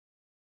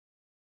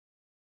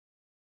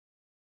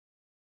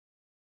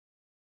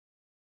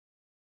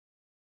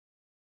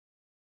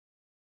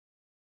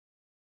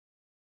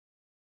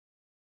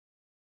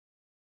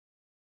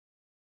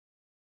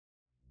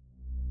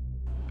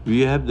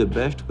We have the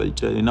best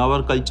culture. In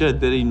our culture,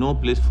 there is no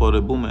place for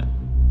a woman.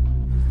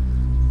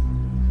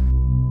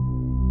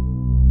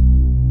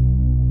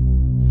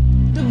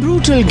 The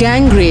brutal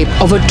gang rape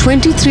of a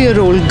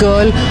 23-year-old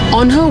girl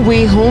on her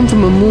way home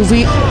from a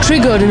movie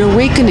triggered an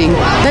awakening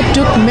that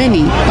took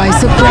many by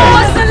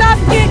surprise.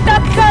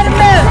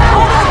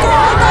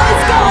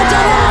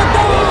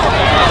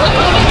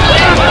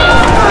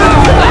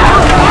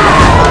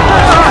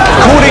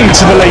 According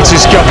to the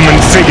latest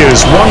government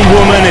figures, one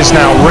woman is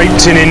now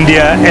raped in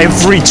India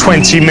every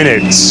 20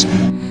 minutes.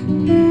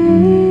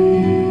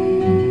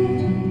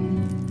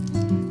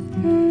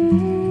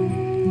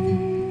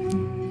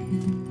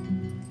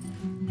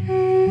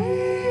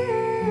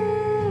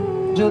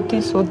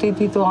 ज्योति सोती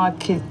थी तो आँख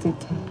खींचती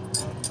थी,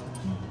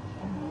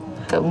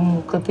 तब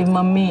कहती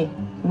mummy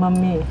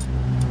mummy.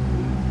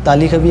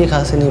 ताली कभी एक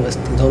हाथ से नहीं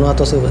बजती, दोनों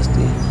हाथों से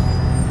बजती है।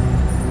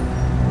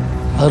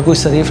 अगर कोई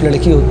शरीफ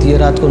लड़की होती है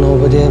रात को 9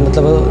 बजे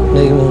मतलब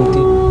नहीं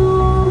घूमती।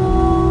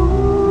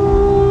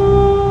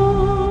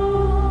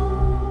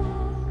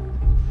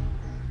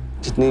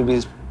 जितनी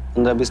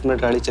 15-20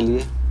 मिनट गाड़ी चली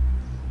है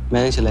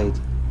मैंने चलाई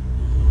थी,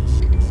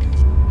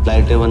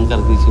 लाइटें बंद कर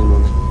दी थी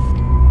उन्होंने।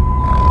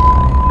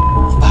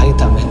 भाई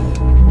था मैं,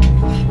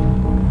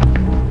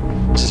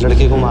 जिस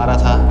लड़के को मारा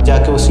था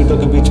जाके वो सीटों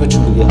के बीच में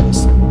छुप गया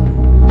बस।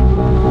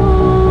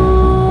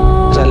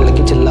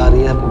 लड़की चिल्ला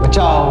रही है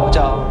बचाओ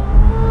बचाओ।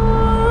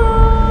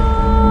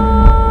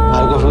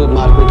 हमारे को फिर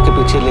मारपीट के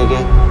पीछे ले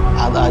गए,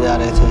 हाथ आ जा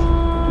रहे थे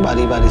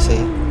बारी बारी से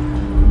ही।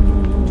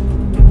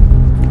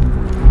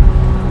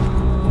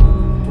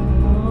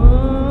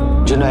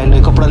 जुनैल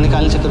ने कपड़ा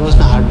निकालने के चक्कर में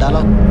उसने हाथ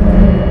डाला,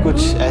 कुछ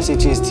ऐसी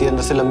चीज थी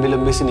अंदर से लंबी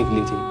लंबी सी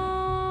निकली थी,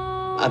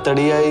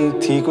 अतड़िया ही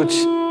थी कुछ।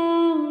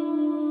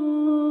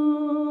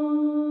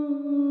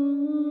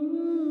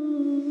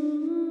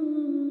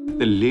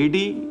 The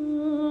lady,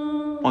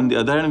 on the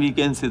other hand, we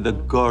can say the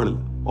girl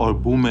or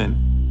woman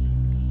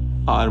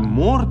are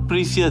more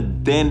precious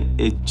than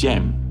a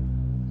gem,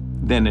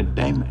 than a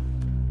diamond.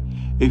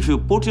 If you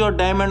put your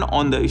diamond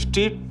on the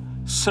street,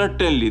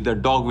 certainly the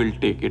dog will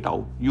take it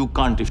out. You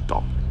can't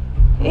stop.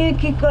 एक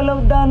ही कलम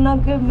दाना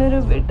के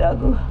मेरे बेटा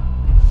को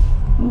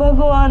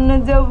भगवान ने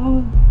जब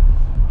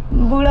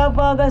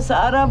बुढ़ापा का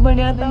सहारा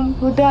बनाया था,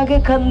 उठा के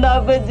खंदा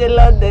पे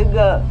जला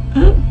देगा,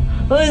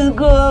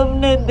 उसको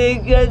हमने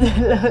देखा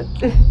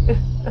जलाते।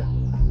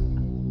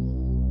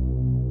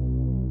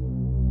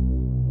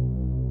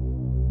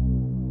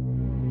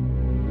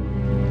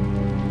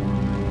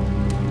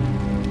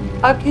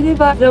 आखिरी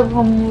बार जब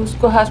हम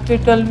उसको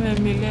हॉस्पिटल में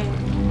मिले,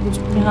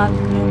 उसने हाथ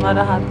में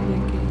हमारा हाथ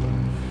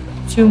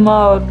लेके चूमा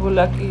और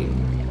बोला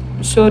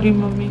कि सॉरी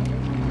मम्मी,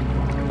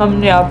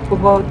 हमने आपको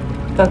बहुत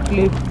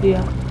तकलीफ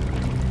दिया,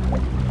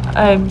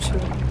 I am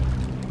sorry.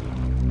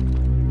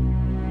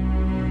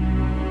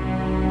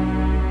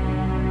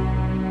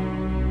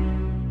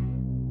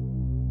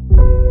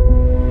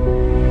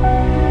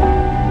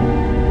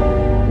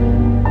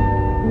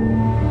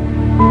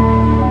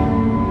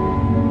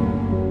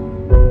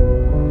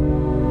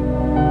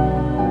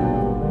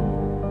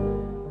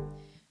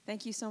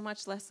 Thank you so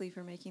much, Leslie,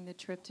 for making the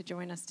trip to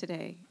join us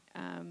today.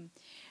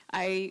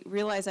 I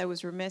realize I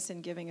was remiss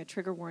in giving a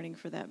trigger warning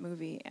for that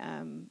movie,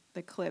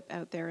 the clip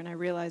out there, and I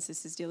realize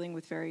this is dealing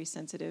with very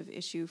sensitive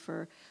issue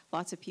for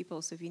lots of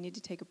people, so if you need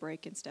to take a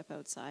break and step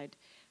outside,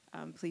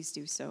 please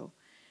do so.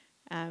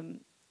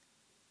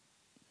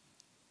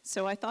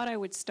 So I thought I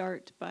would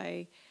start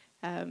by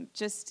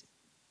just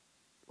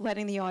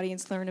letting the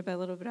audience learn a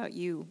little bit about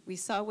you. We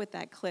saw with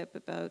that clip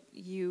about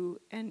you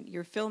and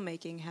your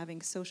filmmaking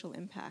having social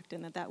impact,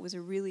 and that was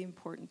a really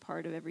important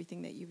part of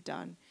everything that you've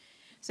done.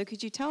 So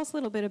could you tell us a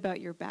little bit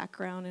about your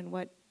background and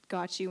what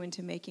got you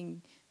into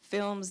making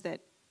films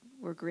that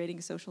were creating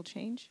social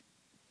change?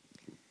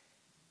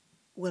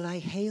 Well, I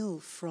hail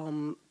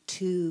from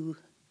 2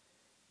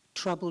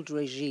 troubled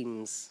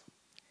regimes.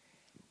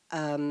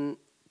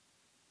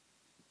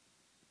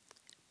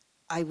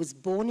 I was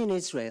born in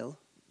Israel,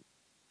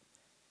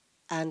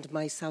 and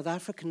my South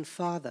African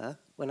father,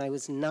 when I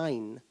was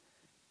 9,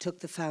 took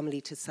the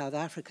family to South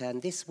Africa,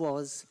 and this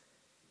was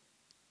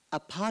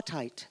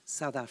apartheid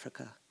South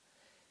Africa.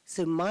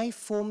 So my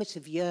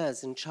formative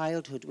years and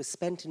childhood were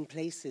spent in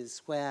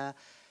places where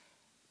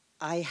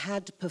I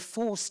had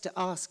perforce to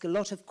ask a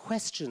lot of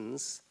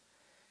questions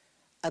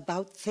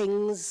about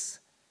things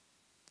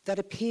that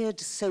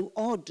appeared so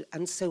odd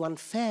and so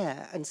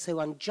unfair and so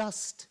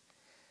unjust,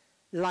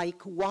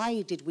 like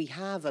why did we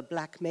have a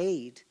black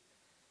maid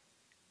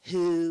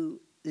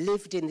who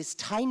lived in this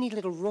tiny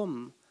little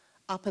room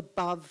up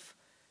above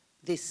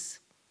this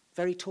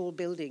very tall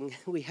building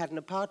we had an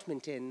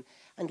apartment in,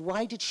 and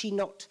why did she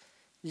not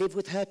live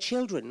with her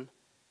children?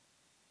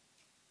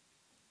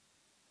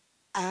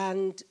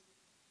 And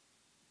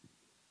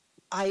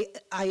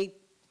I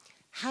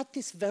had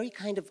this very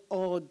kind of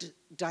odd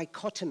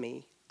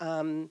dichotomy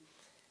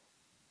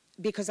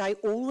because I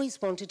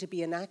always wanted to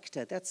be an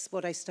actor. That's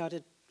what I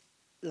started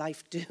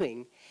life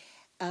doing.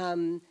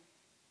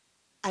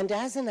 And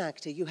as an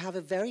actor, you have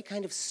a very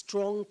kind of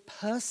strong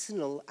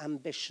personal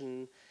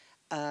ambition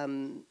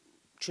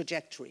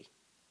trajectory.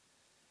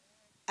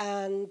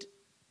 And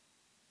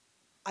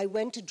I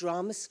went to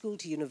drama school,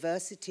 to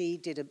university,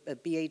 did a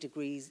BA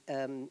degree,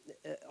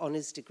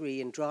 honors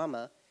degree in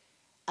drama,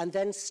 and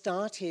then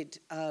started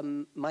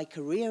my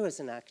career as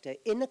an actor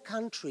in a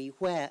country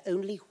where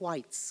only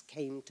whites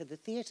came to the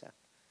theatre.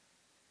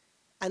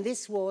 And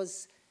this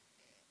was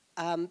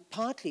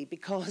partly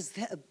because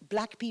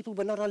black people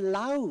were not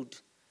allowed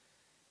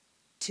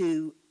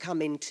to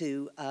come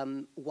into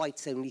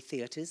whites-only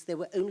theatres. There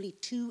were only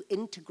 2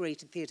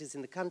 integrated theatres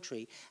in the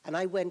country, and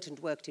I went and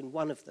worked in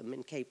one of them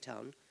in Cape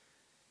Town,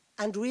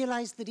 and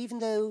realized that even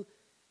though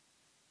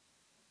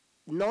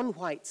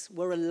non-whites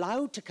were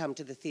allowed to come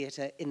to the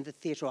theatre in the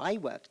theatre I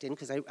worked in,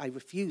 because I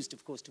refused,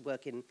 of course, to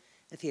work in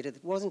a theatre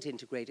that wasn't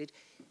integrated,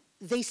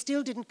 they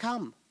still didn't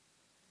come,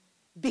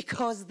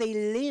 because they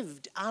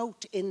lived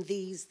out in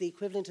these, the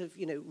equivalent of,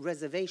 you know,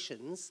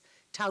 reservations,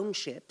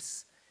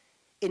 townships,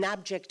 in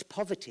abject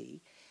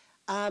poverty.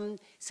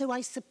 So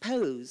I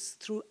suppose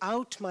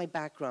throughout my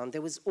background,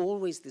 there was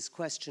always this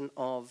question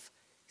of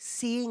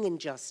seeing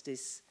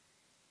injustice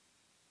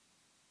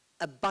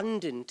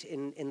abundant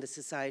in the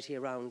society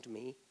around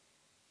me,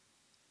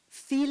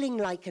 feeling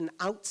like an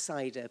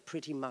outsider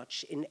pretty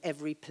much in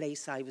every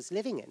place I was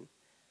living in.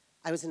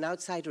 I was an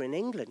outsider in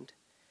England.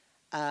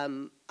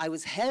 I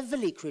was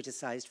heavily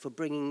criticized for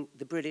bringing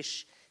the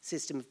British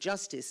system of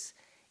justice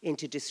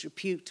into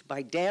disrepute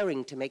by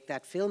daring to make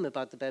that film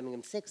about the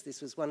Birmingham Six.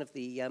 This was one of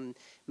the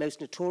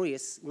most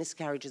notorious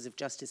miscarriages of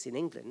justice in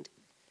England.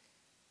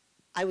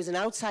 I was an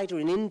outsider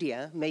in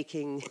India,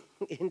 making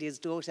India's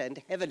Daughter, and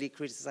heavily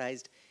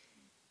criticized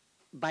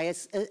by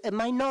a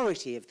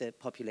minority of the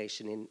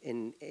population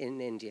in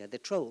India, the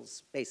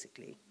trolls,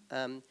 basically.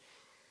 The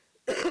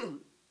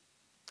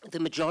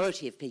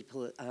majority of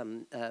people,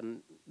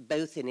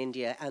 both in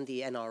India and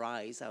the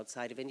NRIs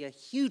outside of India,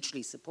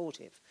 hugely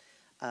supportive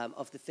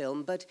of the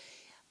film. But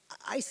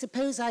I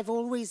suppose I've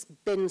always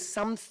been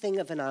something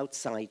of an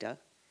outsider.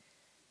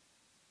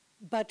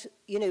 But,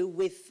 you know,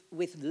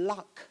 with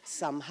luck,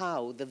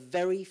 somehow, the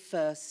very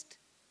first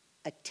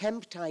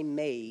attempt I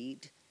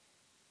made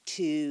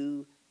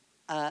to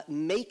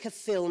make a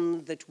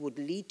film that would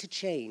lead to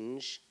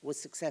change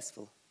was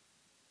successful.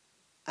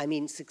 I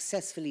mean,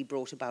 successfully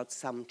brought about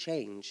some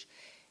change.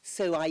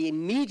 So I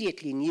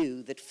immediately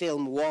knew that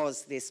film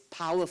was this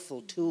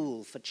powerful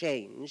tool for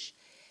change,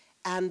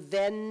 and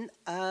then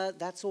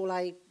that's all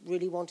I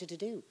really wanted to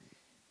do.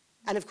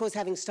 And of course,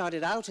 having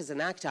started out as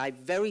an actor, I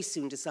very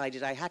soon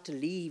decided I had to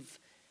leave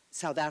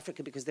South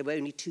Africa because there were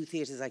only 2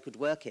 theatres I could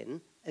work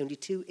in, only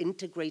 2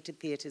 integrated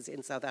theatres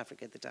in South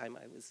Africa at the time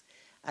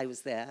I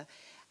was there.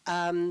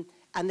 And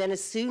then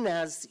as soon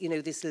as, you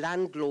know, this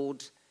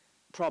landlord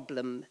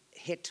problem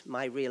hit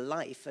my real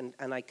life, and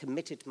I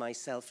committed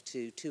myself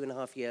to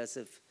 2.5 years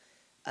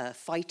of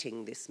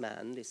fighting this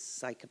man, this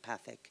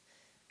psychopathic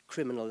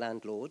criminal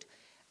landlord,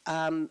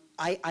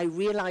 I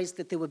realized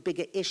that there were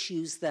bigger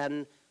issues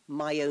than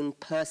my own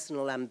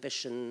personal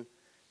ambition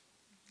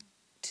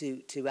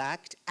to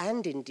act,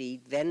 and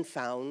indeed then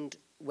found,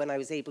 when I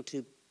was able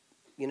to,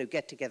 you know,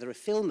 get together a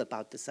film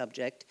about the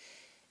subject,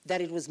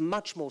 that it was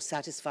much more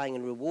satisfying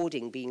and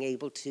rewarding being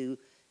able to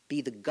be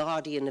the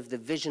guardian of the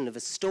vision of a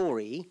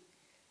story,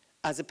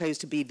 as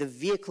opposed to be the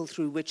vehicle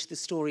through which the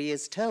story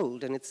is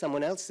told, and it's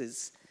someone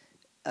else's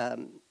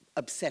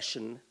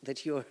obsession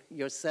that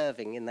you're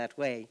serving in that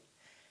way.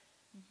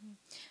 Mm-hmm.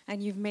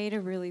 And you've made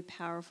a really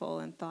powerful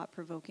and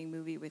thought-provoking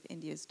movie with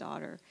India's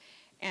Daughter.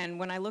 And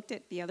when I looked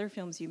at the other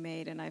films you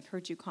made, and I've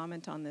heard you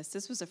comment on this,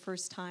 this was the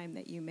first time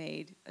that you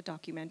made a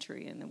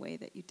documentary in the way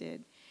that you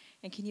did.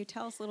 And can you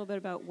tell us a little bit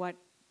about what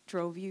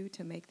drove you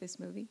to make this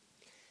movie?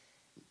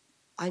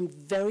 I'm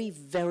very,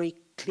 very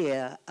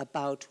clear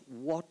about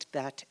what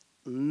that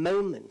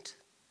moment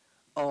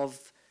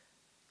of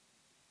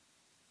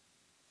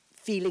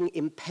feeling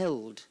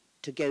impelled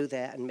to go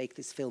there and make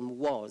this film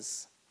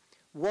was.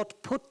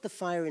 What put the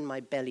fire in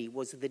my belly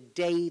was the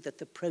day that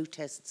the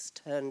protests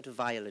turned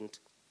violent.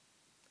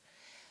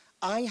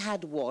 I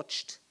had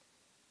watched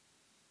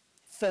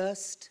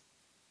first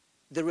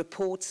the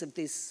reports of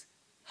this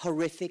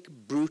horrific,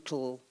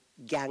 brutal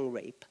gang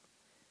rape,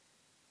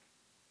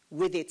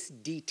 with its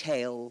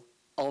detail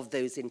of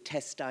those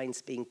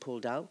intestines being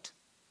pulled out,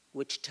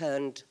 which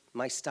turned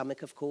my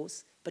stomach, of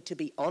course. But to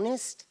be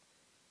honest,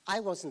 I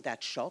wasn't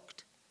that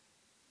shocked.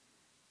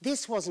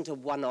 This wasn't a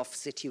one-off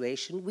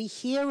situation. We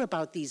hear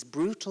about these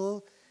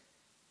brutal,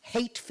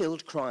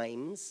 hate-filled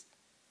crimes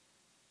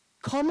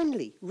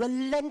commonly,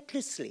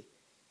 relentlessly,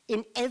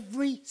 in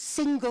every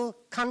single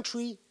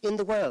country in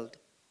the world.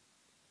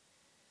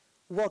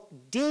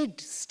 What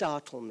did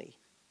startle me,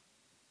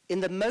 in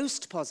the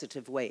most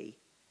positive way,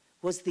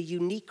 was the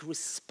unique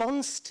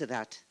response to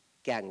that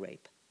gang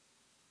rape.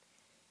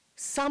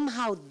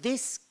 Somehow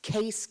this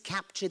case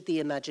captured the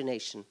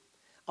imagination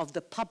of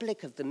the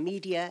public, of the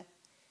media,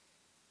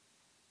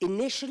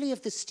 initially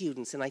of the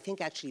students, and I think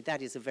actually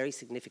that is a very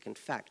significant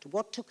fact.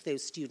 What took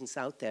those students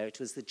out there? It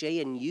was the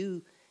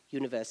JNU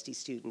university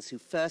students who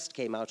first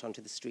came out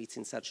onto the streets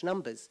in such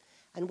numbers.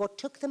 And what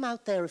took them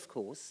out there, of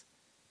course,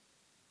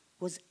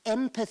 was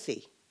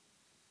empathy.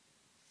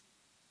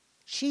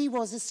 she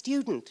was a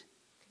student.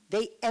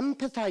 They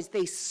empathized,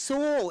 they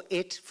saw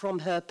it from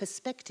her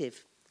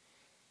perspective.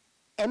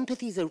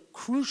 Empathy is a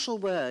crucial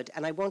word,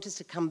 and I want us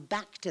to come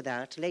back to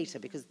that later,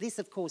 because this,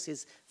 of course,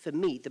 is, for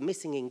me, the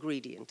missing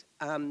ingredient.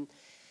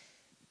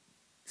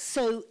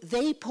 So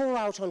they pour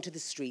out onto the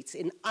streets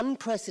in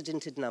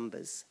unprecedented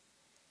numbers,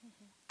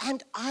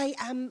 and I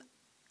am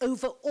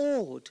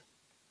overawed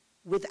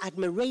with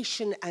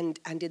admiration and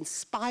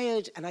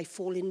inspired, and I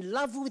fall in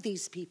love with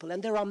these people.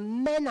 And there are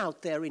men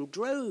out there in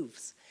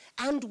droves,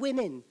 and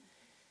women,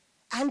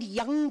 and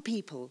young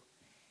people.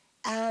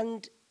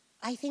 And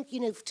I think, you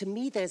know, to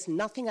me, there's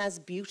nothing as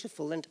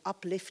beautiful and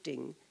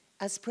uplifting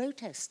as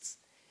protests,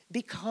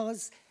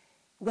 because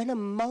when a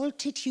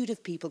multitude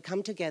of people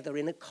come together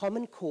in a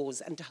common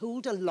cause and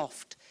hold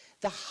aloft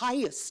the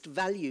highest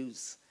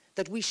values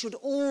that we should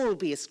all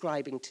be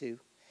ascribing to,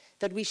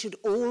 that we should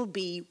all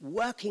be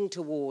working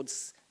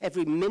towards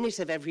every minute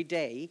of every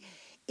day,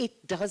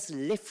 it does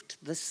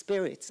lift the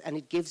spirits and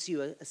it gives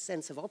you a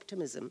sense of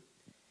optimism.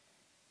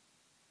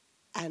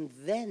 And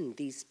then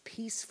these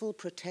peaceful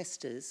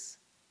protesters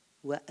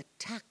were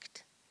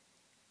attacked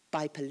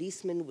by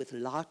policemen with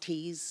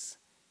lathis,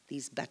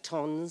 these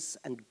batons,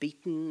 and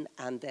beaten,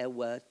 and there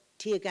were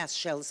tear gas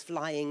shells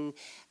flying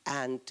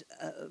and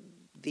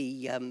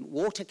the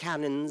water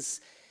cannons.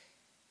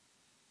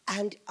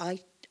 And I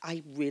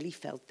really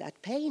felt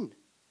that pain.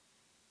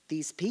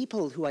 These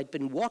people who I'd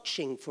been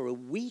watching for a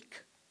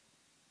week,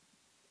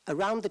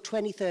 around the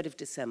 23rd of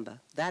December,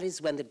 that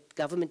is when the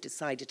government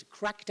decided to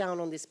crack down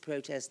on this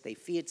protest. They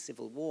feared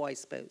civil war, I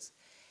suppose.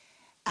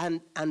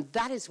 And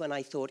that is when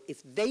I thought,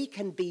 if they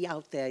can be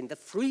out there in the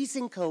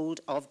freezing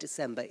cold of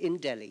December in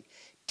Delhi,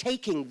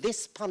 taking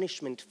this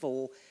punishment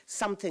for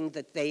something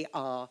that they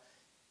are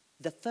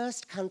the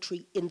first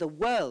country in the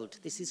world,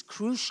 this is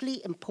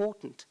crucially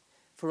important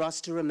for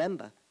us to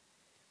remember.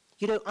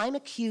 You know, I'm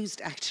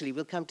accused, actually,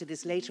 we'll come to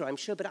this later, I'm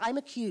sure, but I'm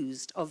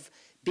accused of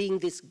being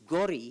this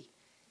gori,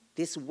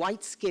 this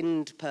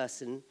white-skinned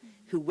person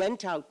who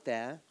went out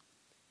there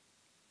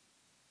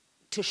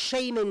to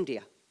shame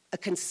India, a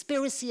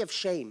conspiracy of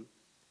shame.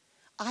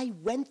 I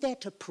went there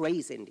to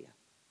praise India.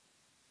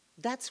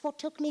 That's what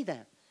took me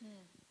there.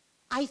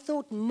 I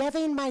thought, never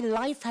in my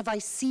life have I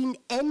seen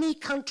any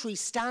country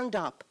stand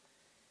up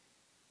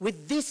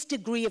with this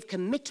degree of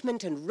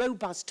commitment and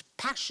robust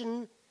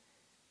passion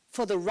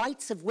for the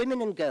rights of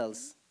women and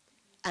girls.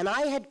 And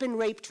I had been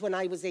raped when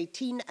I was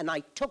 18, and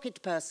I took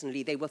it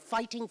personally. They were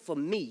fighting for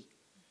me.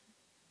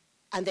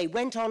 And they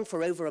went on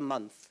for over a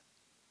month.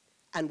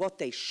 And what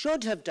they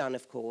should have done,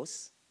 of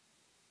course,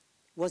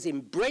 was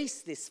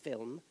embrace this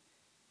film,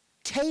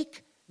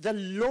 take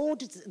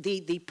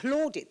the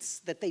plaudits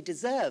that they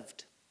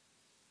deserved,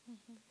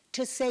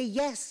 to say,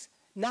 yes,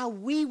 now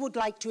we would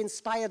like to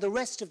inspire the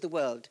rest of the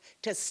world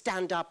to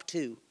stand up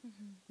too.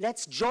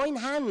 Let's join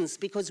hands,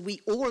 because we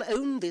all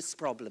own this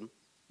problem.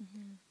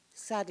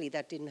 Sadly,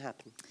 that didn't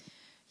happen.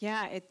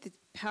 Yeah, it's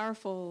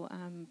powerful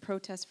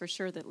protest for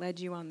sure that led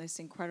you on this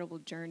incredible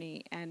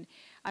journey. And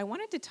I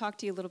wanted to talk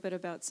to you a little bit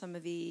about some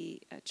of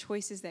the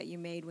choices that you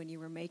made when you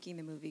were making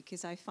the movie,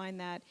 because I find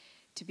that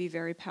to be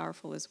very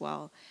powerful as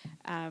well.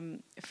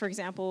 For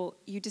example,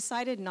 you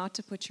decided not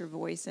to put your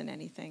voice in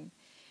anything.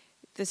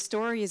 The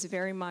story is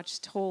very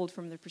much told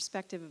from the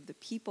perspective of the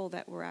people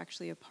that were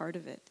actually a part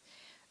of it.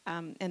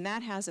 And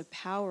that has a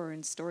power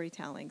in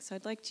storytelling. So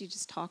I'd like to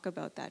just talk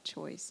about that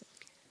choice.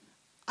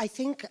 I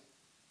think,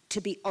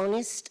 to be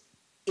honest,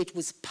 it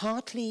was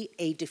partly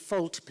a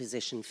default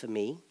position for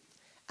me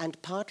and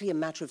partly a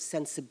matter of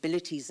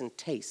sensibilities and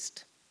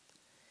taste.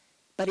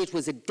 But it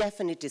was a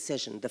definite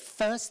decision. The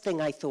first thing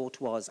I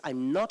thought was,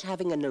 I'm not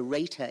having a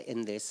narrator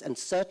in this, and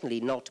certainly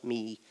not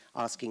me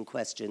asking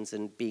questions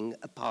and being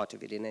a part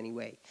of it in any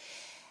way.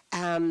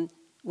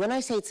 When I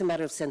say it's a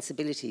matter of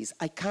sensibilities,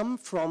 I come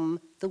from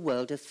the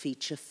world of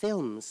feature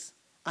films.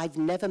 I've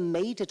never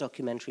made a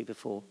documentary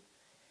before.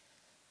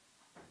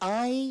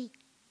 I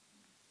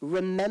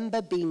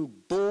remember being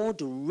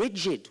bored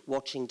rigid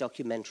watching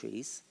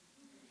documentaries,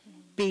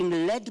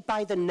 being led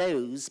by the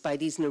nose by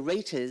these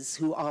narrators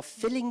who are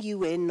filling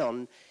you in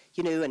on,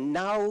 you know, and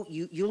now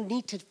you'll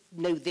need to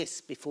know this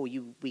before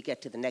we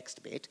get to the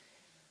next bit.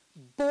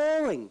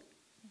 Boring,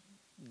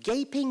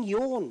 gaping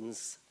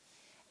yawns.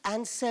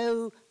 And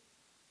so,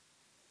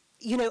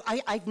 you know,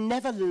 I've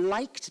never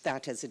liked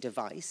that as a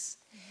device.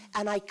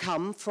 And I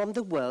come from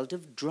the world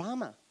of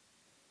drama,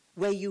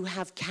 where you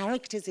have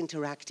characters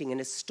interacting in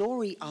a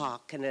story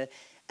arc and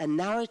a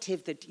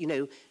narrative that, you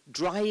know,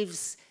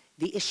 drives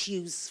the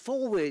issues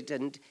forward.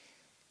 And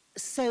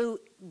so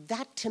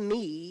that, to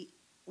me,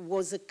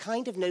 was a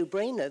kind of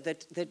no-brainer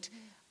that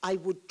I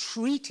would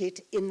treat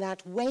it in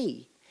that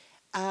way.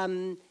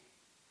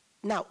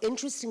 Now,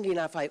 interestingly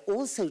enough, I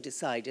also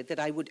decided that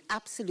I would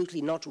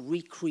absolutely not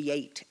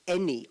recreate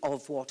any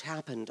of what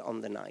happened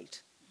on the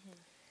night.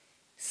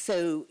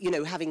 So, you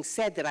know, having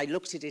said that I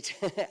looked at it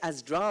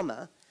as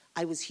drama,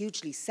 I was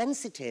hugely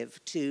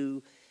sensitive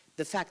to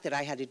the fact that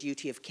I had a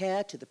duty of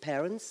care to the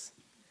parents,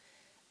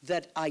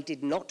 that I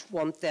did not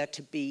want there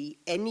to be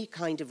any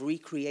kind of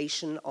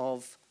recreation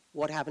of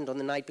what happened on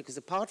the night, because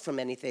apart from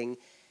anything,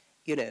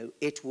 you know,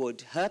 it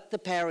would hurt the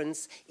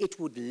parents, it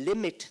would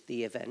limit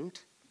the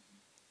event.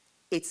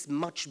 It's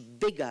much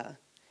bigger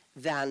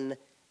than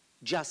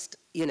just,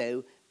 you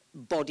know,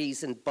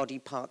 bodies and body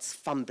parts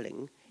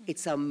fumbling.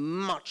 It's a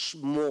much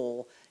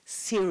more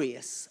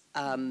serious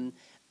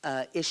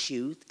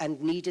issue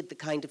and needed the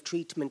kind of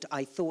treatment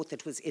I thought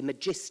that was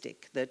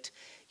imagistic, that,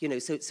 you know,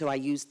 so I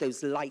used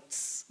those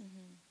lights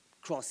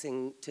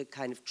crossing to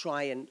kind of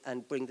try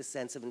and bring the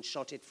sense of, and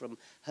shot it from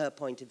her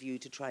point of view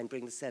to try and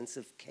bring the sense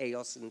of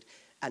chaos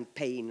and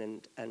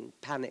pain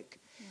and panic.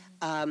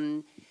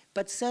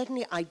 But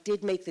certainly I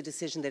did make the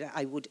decision that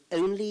I would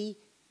only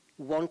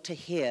want to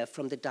hear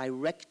from the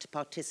direct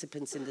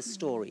participants in the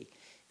story.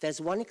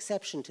 There's one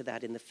exception to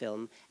that in the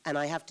film, and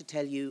I have to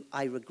tell you,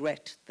 I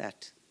regret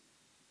that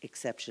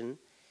exception.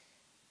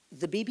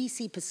 The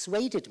BBC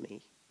persuaded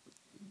me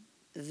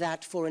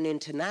that for an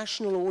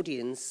international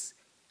audience,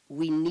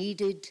 we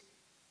needed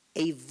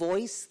a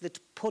voice that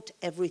put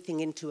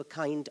everything into a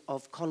kind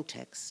of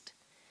context.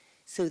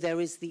 So there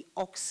is the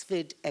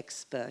Oxford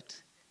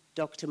expert,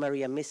 Dr.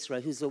 Maria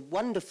Misra, who's a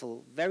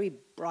wonderful, very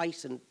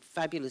bright and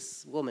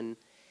fabulous woman,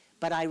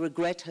 but I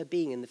regret her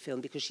being in the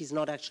film because she's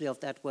not actually of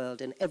that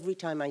world. And every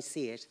time I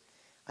see it,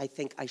 I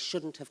think I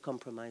shouldn't have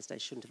compromised. I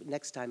shouldn't have.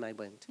 Next time I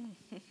won't.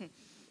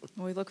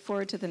 Well, we look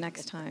forward to the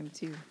next time,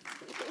 too.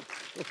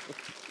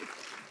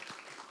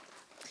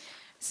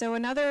 So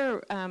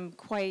another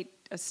quite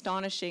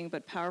astonishing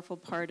but powerful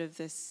part of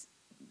this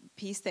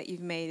piece that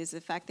you've made is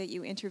the fact that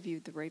you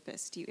interviewed the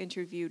rapist. You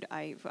interviewed,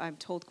 I'm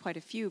told, quite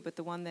a few, but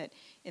the one that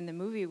in the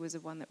movie was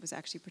the one that was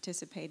actually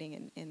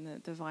participating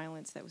in the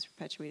violence that was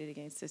perpetuated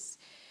against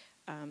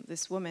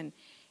this woman.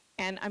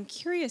 And I'm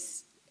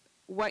curious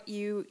what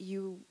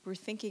you were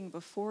thinking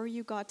before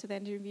you got to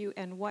that interview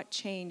and what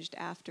changed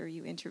after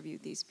you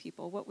interviewed these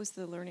people. What was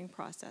the learning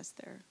process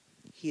there?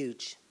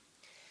 Huge.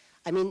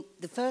 I mean,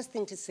 the first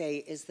thing to say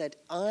is that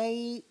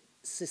I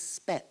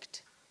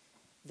suspect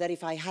that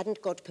if I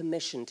hadn't got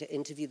permission to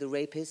interview the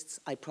rapists,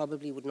 I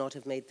probably would not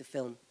have made the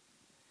film.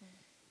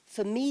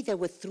 For me, there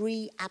were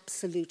three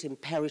absolute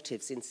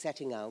imperatives in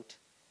setting out.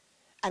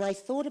 And I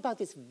thought about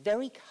this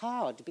very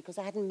hard because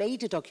I hadn't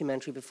made a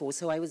documentary before,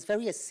 so I was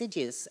very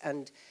assiduous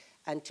and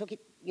took it,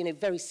 you know,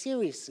 very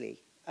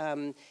seriously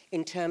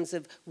in terms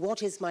of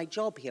what is my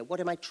job here?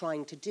 What am I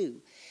trying to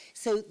do?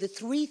 So the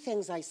three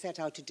things I set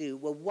out to do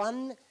were,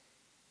 one,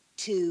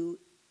 to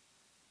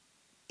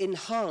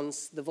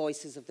enhance the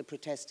voices of the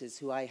protesters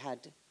who I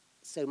had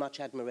so much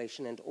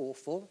admiration and awe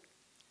for,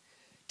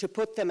 to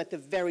put them at the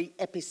very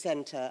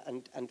epicenter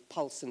and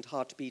pulse and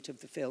heartbeat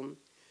of the film.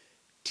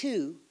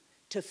 Two,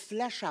 to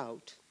flesh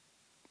out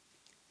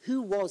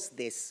who was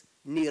this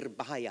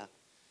Nirbhaya,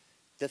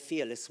 the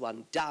fearless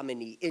one,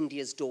 Damini,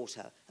 India's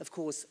daughter. Of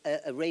course,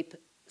 a rape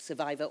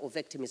survivor or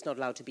victim is not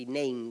allowed to be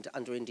named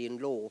under Indian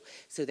law,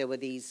 so there were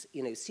these,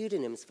 you know,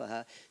 pseudonyms for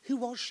her. Who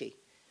was she?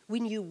 We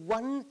knew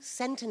one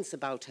sentence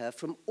about her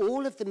from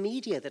all of the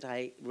media that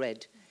I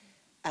read,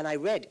 and I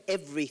read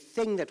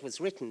everything that was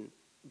written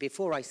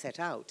before I set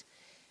out.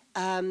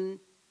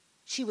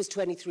 She was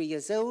 23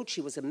 years old,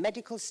 she was a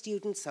medical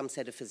student, some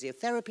said a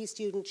physiotherapy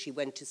student. She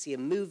went to see a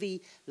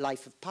movie,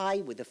 Life of Pi,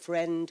 with a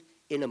friend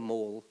in a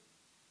mall.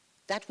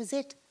 That was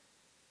it.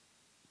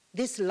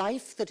 This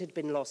life that had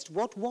been lost,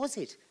 what was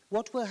it?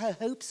 What were her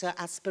hopes, her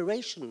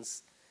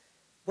aspirations?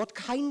 What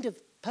kind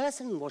of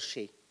person was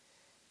she?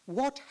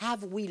 What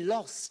have we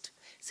lost?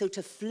 So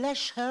to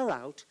flesh her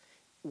out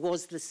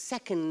was the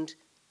second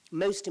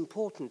most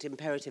important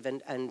imperative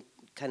and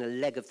kind of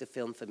leg of the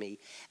film for me.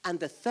 And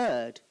the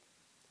third,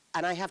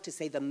 and I have to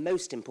say the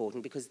most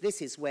important, because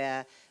this is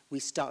where we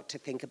start to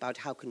think about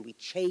how can we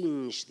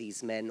change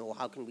these men, or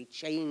how can we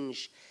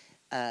change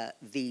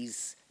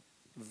these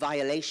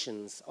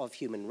violations of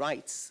human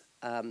rights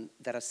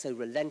that are so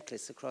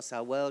relentless across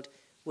our world,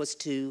 was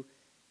to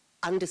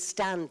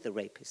understand the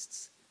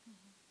rapists,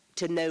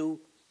 to know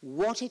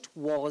what it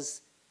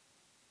was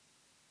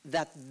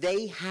that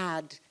they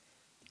had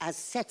as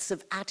sets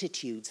of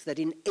attitudes that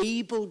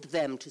enabled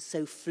them to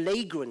so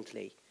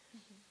flagrantly,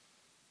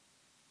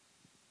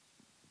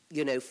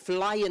 you know,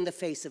 fly in the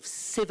face of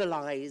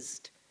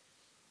civilized,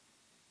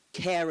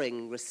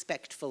 caring,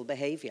 respectful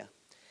behavior.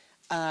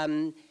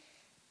 And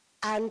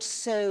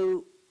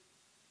so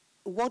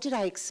what did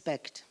I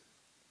expect?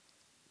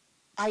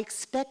 I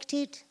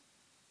expected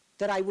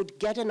that I would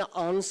get an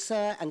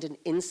answer and an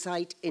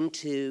insight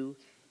into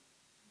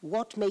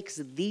what makes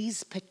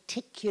these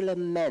particular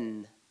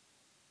men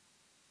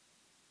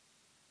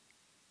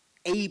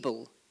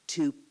able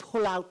to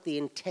pull out the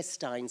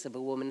intestines of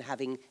a woman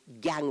having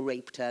gang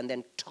raped her and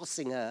then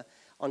tossing her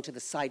onto the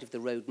side of the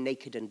road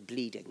naked and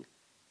bleeding.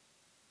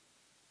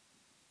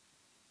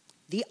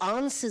 The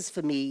answers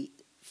for me,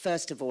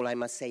 first of all, I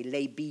must say,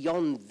 lay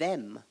beyond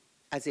them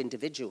as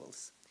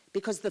individuals.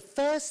 Because the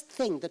first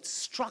thing that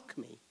struck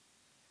me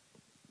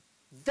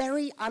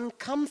very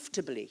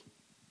uncomfortably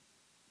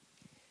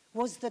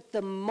was that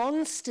the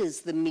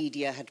monsters the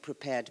media had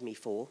prepared me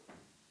for,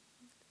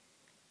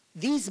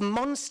 these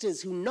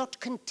monsters who, not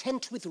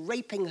content with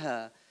raping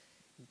her,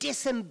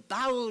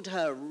 disemboweled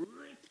her,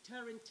 ripped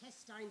her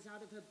intestines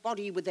out of her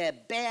body with their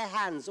bare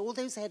hands. All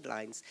those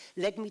headlines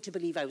led me to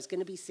believe I was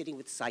going to be sitting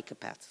with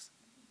psychopaths.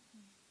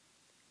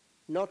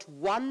 Not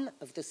one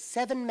of the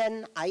 7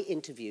 men I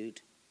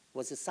interviewed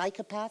was a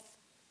psychopath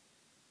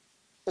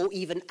or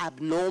even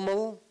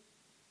abnormal.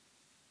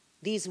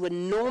 These were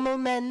normal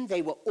men,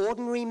 they were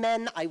ordinary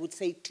men. I would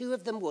say 2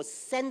 of them were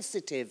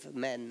sensitive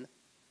men,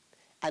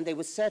 and they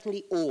were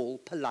certainly all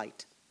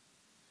polite.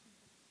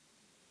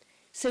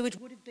 So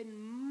it would have been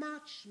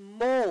much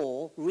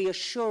more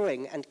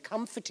reassuring and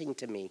comforting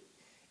to me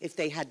if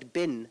they had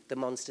been the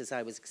monsters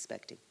I was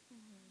expecting.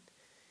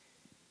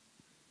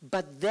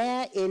 But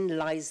therein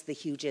lies the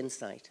huge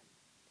insight.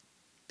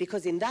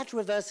 Because in that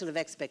reversal of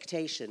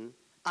expectation,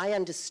 I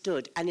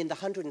understood, and in the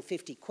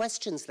 150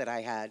 questions that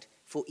I had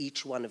for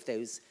each one of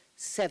those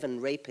 7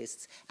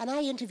 rapists, and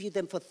I interviewed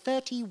them for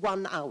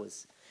 31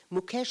 hours.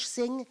 Mukesh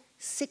Singh,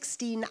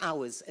 16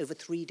 hours over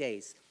 3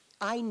 days.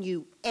 I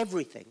knew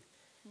everything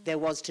there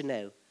was to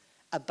know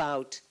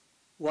about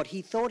what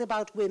he thought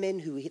about women,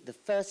 who the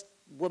first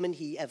woman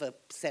he ever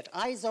set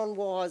eyes on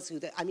was,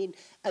 I mean,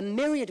 a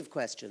myriad of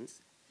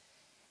questions.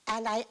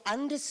 And I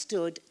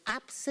understood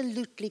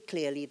absolutely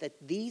clearly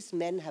that these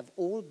men have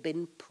all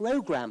been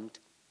programmed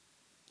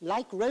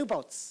like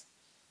robots.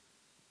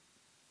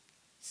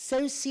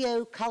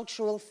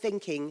 Socio-cultural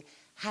thinking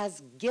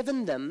has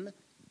given them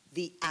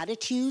the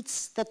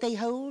attitudes that they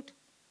hold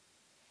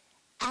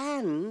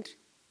and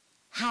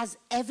has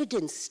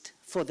evidenced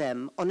for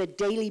them on a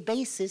daily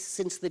basis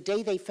since the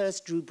day they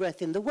first drew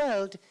breath in the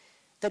world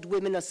that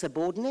women are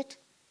subordinate,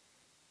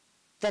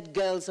 that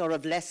girls are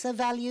of lesser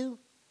value,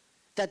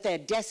 that they're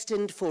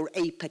destined for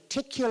a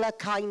particular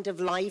kind of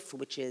life,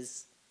 which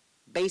is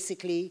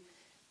basically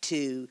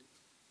to,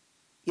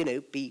 you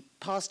know, be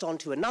passed on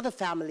to another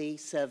family,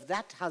 serve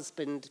that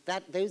husband,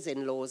 those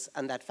in-laws,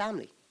 and that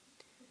family.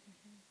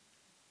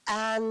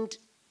 And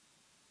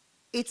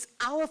it's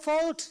our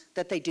fault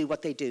that they do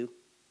what they do,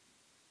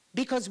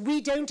 because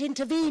we don't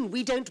intervene,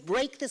 we don't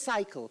break the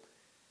cycle.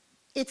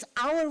 It's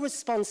our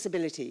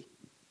responsibility.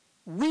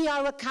 We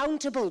are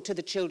accountable to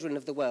the children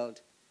of the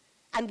world.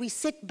 And we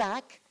sit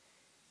back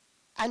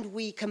and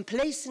we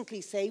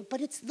complacently say,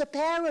 but it's the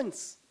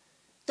parents.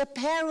 The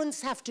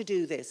parents have to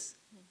do this.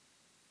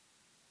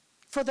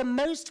 For the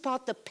most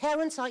part, the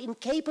parents are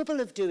incapable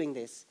of doing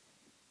this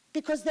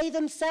because they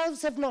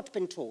themselves have not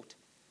been taught.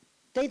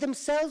 They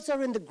themselves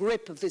are in the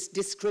grip of this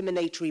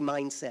discriminatory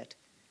mindset.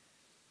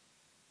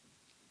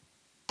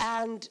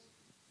 And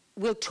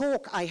we'll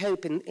talk, I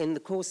hope, in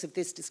the course of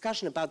this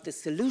discussion about the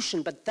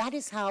solution, but that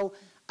is how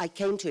I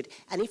came to it.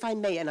 And if I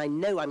may, and I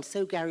know I'm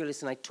so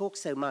garrulous and I talk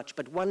so much,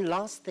 but one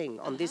last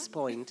thing on this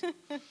point,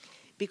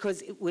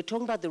 because we're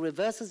talking about the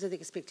reversals of the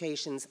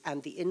expectations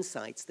and the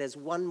insights. There's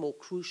one more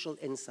crucial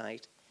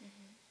insight.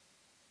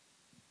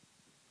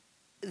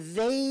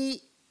 They,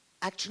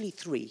 actually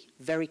 3,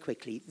 very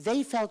quickly,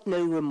 they felt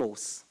no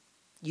remorse.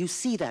 You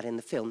see that in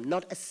the film.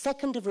 Not a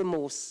second of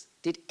remorse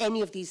did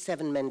any of these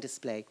 7 men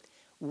display.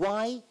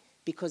 Why?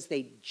 Because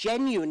they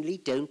genuinely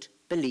don't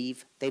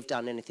believe they've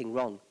done anything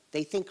wrong.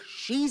 They think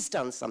she's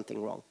done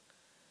something wrong.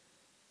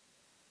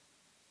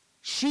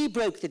 She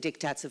broke the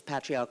diktats of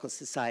patriarchal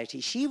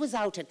society. She was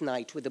out at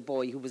night with a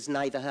boy who was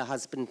neither her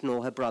husband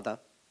nor her brother.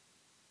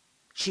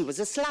 She was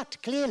a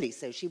slut, clearly,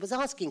 so she was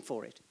asking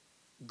for it.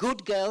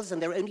 Good girls,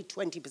 and there are only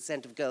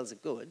 20% of girls are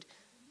good,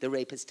 the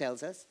rapist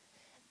tells us,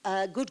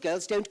 good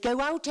girls don't go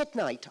out at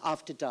night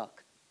after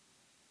dark.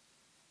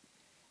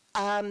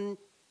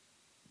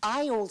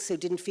 I also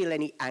didn't feel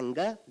any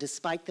anger,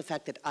 despite the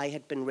fact that I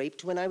had been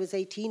raped when I was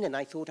 18, and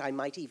I thought I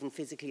might even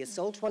physically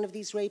assault one of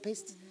these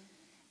rapists.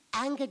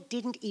 Anger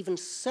didn't even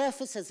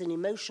surface as an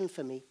emotion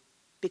for me,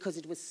 because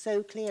it was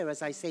so clear,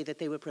 as I say, that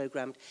they were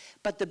programmed.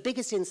 But the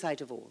biggest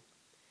insight of all,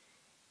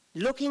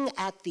 looking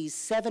at these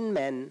 7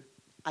 men,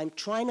 I'm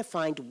trying to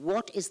find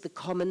what is the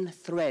common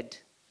thread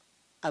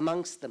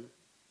amongst them.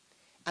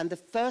 And the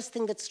first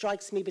thing that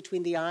strikes me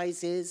between the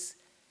eyes is,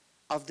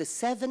 of the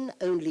 7,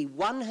 only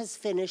 1 has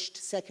finished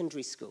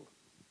secondary school.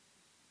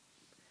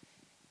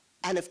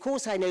 And of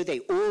course, I know they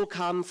all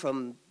come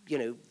from, you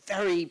know,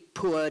 very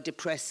poor,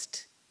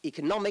 depressed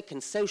economic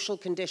and social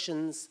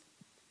conditions.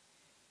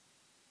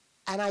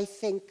 And I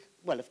think,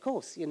 well, of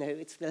course, you know,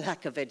 it's the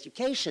lack of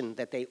education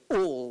that they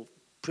all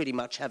pretty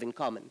much have in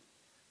common.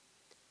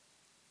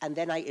 And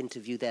then I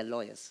interview their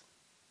lawyers.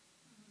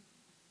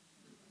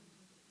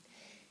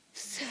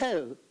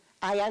 So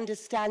I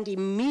understand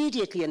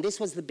immediately, and this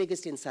was the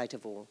biggest insight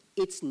of all,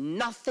 it's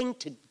nothing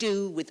to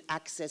do with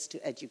access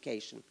to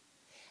education.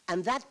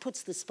 And that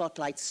puts the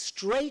spotlight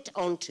straight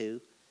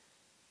onto,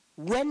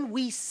 when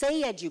we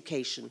say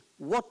education,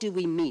 what do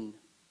we mean?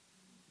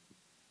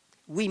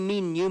 We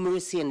mean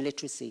numeracy and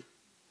literacy.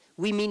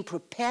 We mean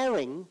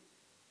preparing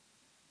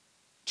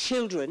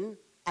children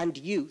and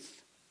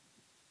youth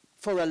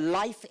for a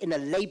life in a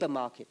labor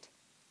market.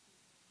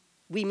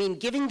 We mean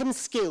giving them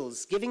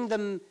skills, giving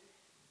them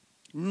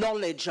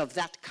knowledge of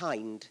that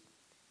kind.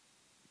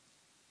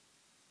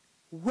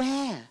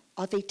 Where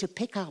are they to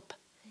pick up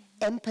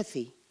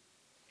empathy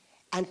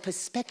and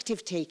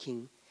perspective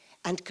taking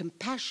and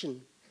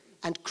compassion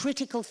and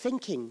critical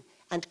thinking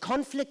and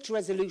conflict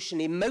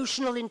resolution,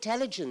 emotional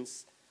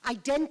intelligence,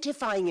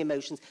 identifying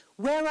emotions.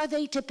 Where are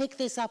they to pick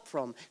this up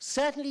from?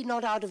 Certainly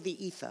not out of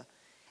the ether.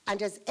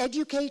 And as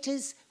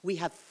educators, we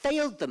have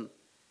failed them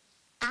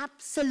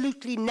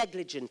absolutely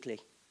negligently.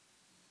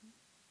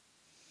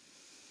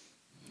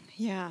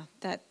 Yeah,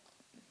 that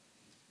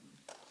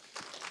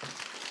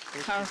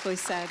powerfully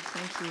said.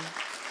 Thank you.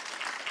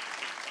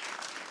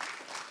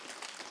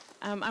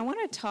 I want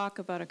to talk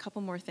about a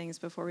couple more things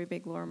before we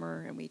big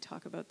Lorimer and we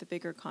talk about the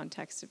bigger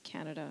context of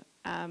Canada.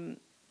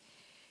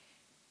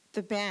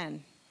 The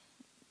ban.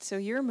 So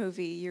your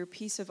movie, your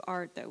piece of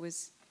art that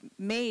was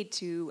made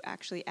to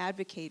actually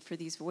advocate for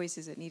these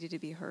voices that needed to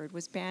be heard,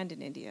 was banned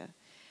in India.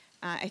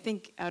 I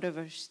think out of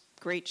a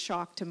great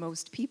shock to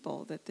most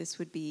people that this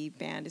would be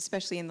banned,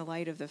 especially in the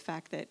light of the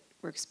fact that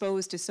we're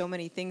exposed to so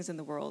many things in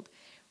the world.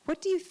 What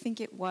do you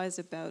think it was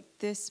about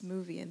this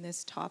movie and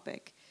this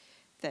topic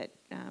that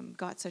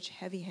got such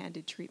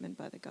heavy-handed treatment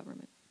by the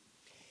government?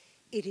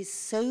 It is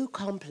so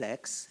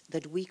complex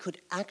that we could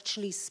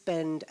actually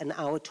spend an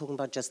hour talking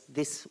about just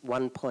this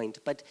one point.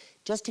 But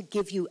just to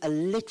give you a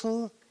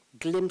little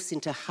glimpse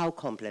into how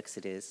complex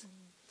it is,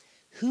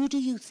 who do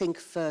you think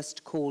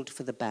first called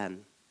for the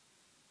ban?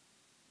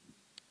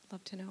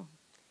 Love to know.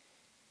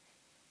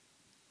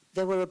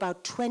 There were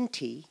about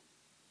 20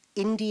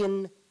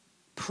 Indian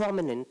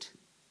prominent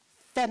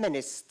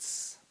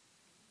feminists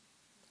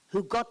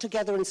who got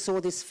together and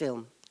saw this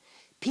film.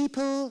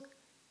 People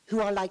who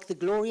are like the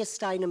Gloria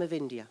Steinem of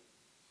India.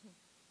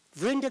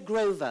 Vrinda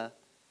Grover,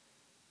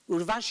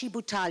 Urvashi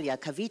Butalia,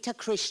 Kavita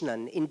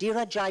Krishnan,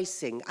 Indira Jai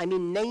Singh, I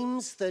mean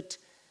names that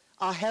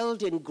are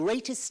held in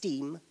great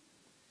esteem.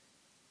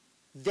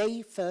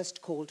 They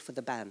first called for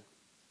the ban.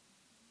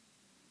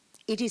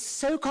 It is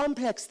so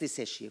complex, this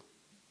issue.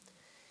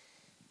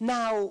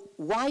 Now,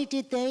 why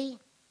did they?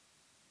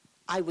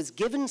 I was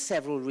given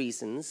several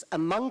reasons,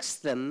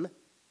 amongst them,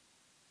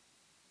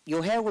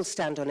 your hair will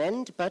stand on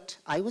end, but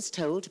I was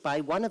told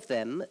by one of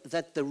them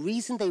that the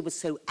reason they were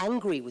so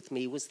angry with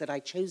me was that I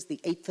chose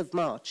the 8th of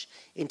March,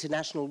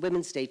 International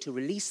Women's Day, to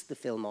release the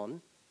film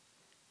on.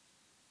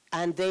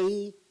 And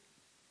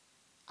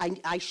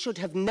I should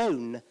have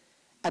known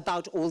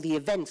about all the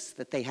events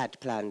that they had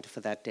planned for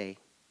that day.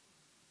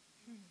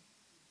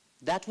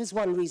 That was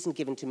one reason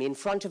given to me in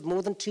front of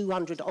more than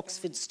 200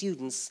 Oxford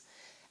students.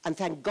 And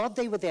thank God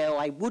they were there, or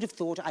I would have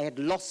thought I had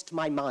lost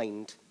my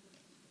mind.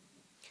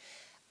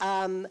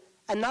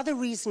 Another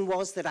reason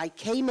was that I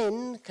came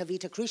in,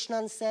 Kavita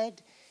Krishnan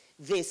said,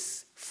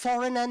 this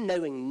foreigner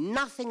knowing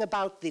nothing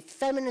about the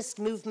feminist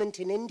movement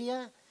in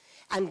India,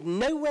 and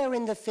nowhere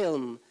in the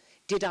film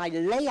did I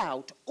lay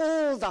out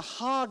all the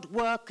hard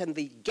work and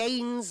the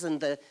gains and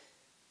the...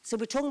 So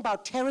we're talking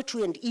about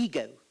territory and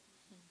ego.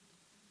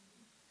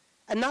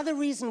 Another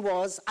reason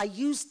was I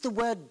used the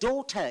word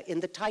daughter in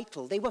the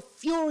title. They were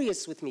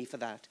furious with me for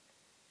that,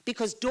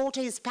 because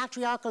daughter is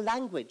patriarchal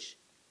language.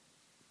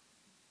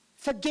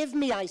 Forgive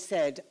me, I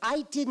said,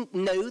 I didn't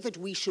know that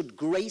we should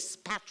grace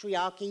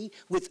patriarchy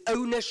with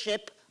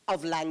ownership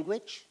of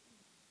language.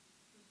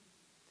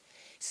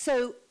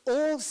 So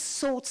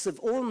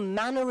all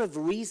manner of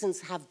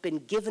reasons have been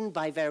given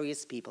by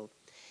various people.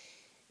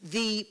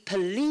 The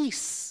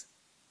police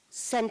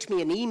sent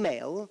me an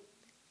email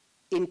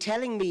in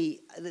telling me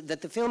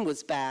that the film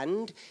was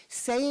banned,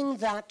 saying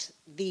that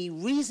the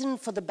reason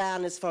for the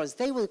ban, as far as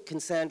they were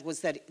concerned, was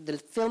that the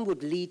film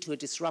would lead to a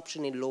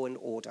disruption in law and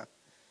order.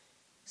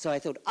 So I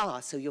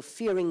thought, so you're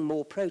fearing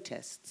more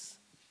protests.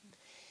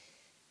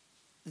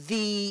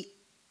 In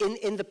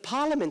the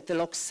parliament, the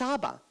Lok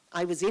Sabha,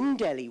 I was in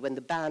Delhi when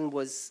the ban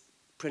was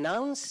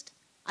pronounced.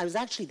 I was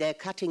actually there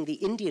cutting the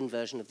Indian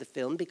version of the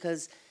film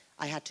because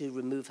I had to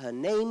remove her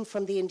name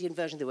from the Indian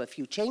version. There were a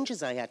few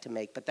changes I had to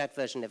make, but that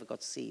version never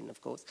got seen, of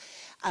course.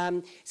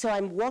 So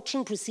I'm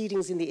watching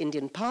proceedings in the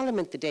Indian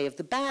parliament the day of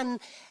the ban,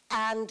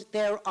 and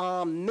there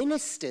are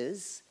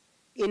ministers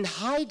in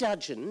high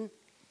dudgeon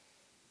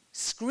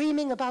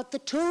screaming about the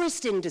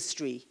tourist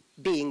industry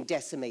being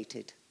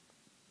decimated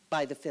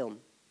by the film.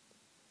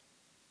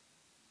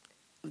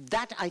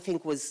 That, I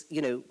think, was,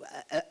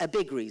 a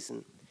big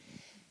reason.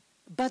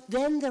 But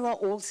then there are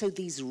also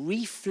these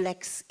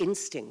reflex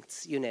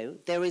instincts,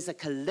 There is a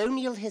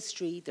colonial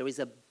history, there is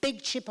a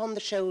big chip on the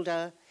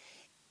shoulder.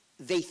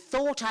 They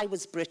thought I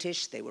was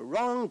British, they were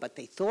wrong, but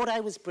they thought I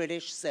was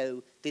British,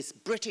 so this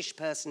British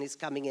person is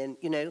coming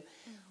in,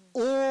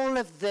 All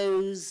of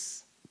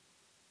those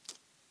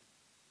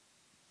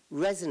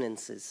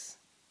resonances,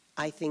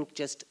 I think,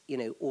 just,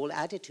 all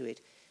added to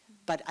it.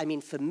 But, I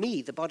mean, for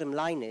me, the bottom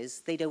line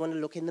is they don't want to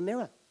look in the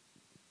mirror.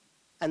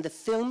 And the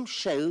film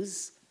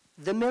shows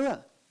the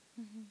mirror.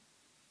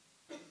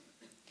 Mm-hmm.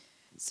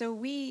 So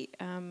we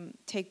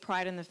take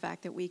pride in the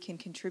fact that we can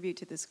contribute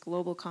to this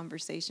global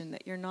conversation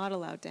that you're not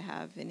allowed to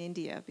have in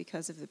India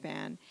because of the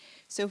ban.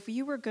 So if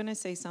you were going to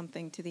say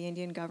something to the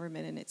Indian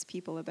government and its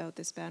people about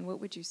this ban, what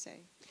would you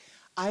say?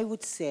 I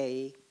would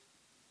say,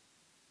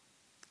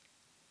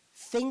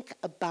 think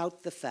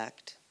about the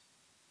fact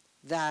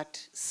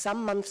that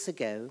some months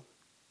ago,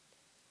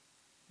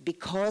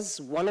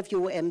 because one of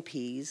your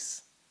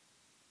MPs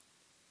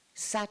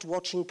sat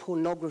watching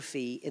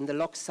pornography in the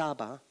Lok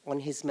Sabha on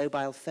his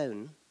mobile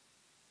phone,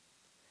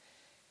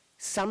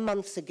 some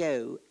months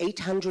ago,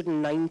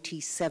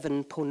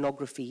 897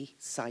 pornography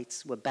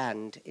sites were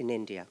banned in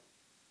India.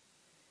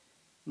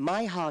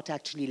 My heart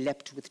actually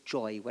leapt with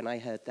joy when I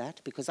heard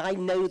that, because I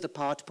know the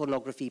part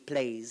pornography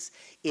plays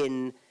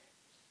in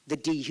the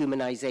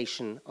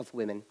dehumanization of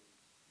women.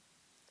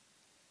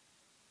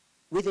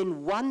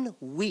 Within 1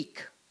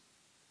 week,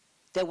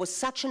 there was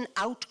such an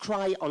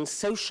outcry on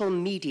social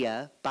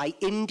media by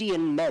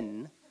Indian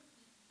men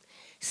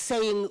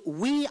saying,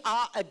 we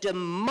are a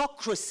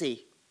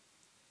democracy.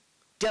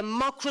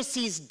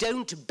 Democracies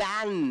don't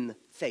ban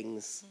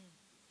things.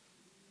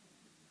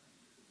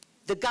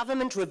 The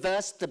government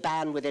reversed the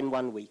ban within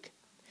 1 week.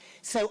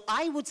 So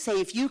I would say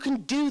if you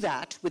can do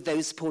that with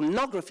those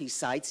pornography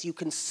sites, you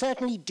can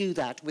certainly do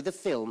that with a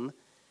film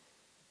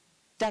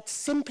that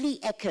simply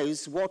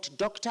echoes what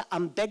Dr.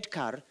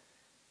 Ambedkar,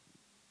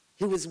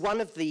 who was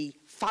one of the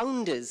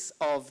founders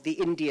of the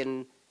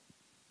Indian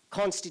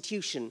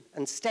constitution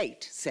and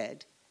state,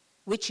 said,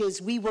 which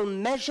is, we will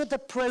measure the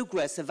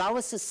progress of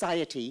our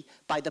society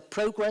by the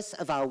progress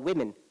of our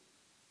women.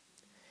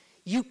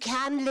 You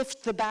can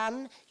lift the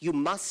ban, you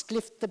must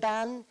lift the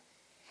ban,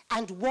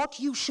 and what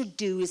you should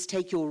do is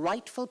take your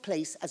rightful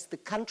place as the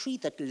country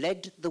that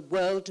led the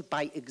world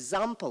by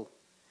example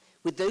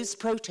with those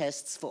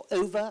protests for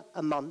over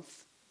a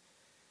month,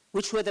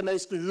 which were the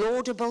most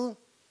laudable,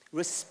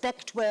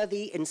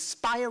 respect-worthy,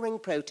 inspiring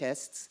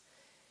protests.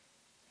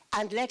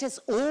 And let us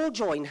all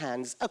join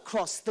hands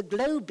across the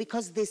globe,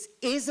 because this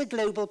is a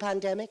global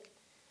pandemic.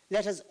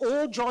 Let us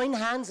all join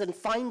hands and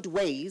find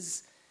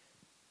ways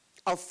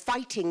of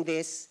fighting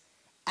this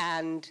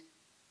and,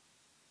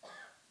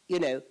 you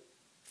know,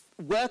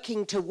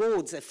 working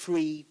towards a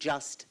free,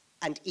 just,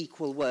 and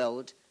equal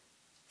world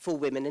for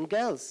women and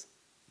girls.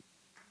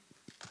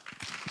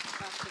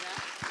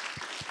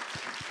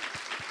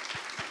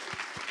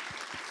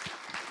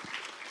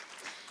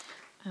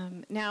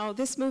 Now,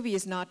 this movie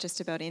is not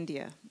just about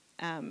India.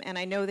 And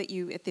I know that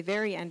you, at the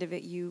very end of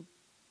it, you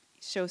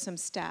show some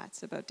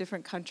stats about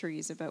different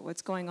countries, about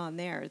what's going on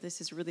there. This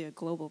is really a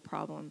global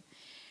problem.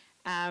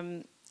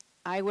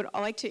 I would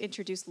like to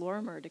introduce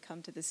Lorimer to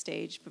come to the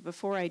stage, but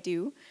before I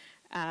do,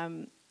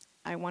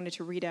 I wanted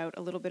to read out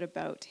a little bit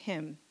about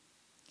him.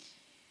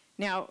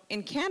 Now,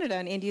 in Canada,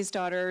 on India's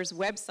Daughter's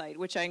website,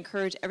 which I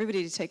encourage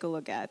everybody to take a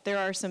look at, there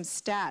are some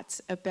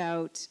stats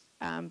about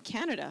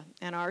Canada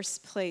and our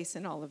place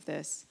in all of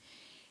this.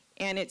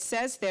 And it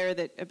says there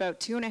that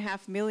about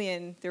 2.5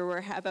 million, there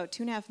were about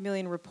 2.5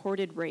 million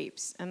reported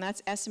rapes, and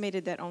that's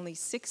estimated that only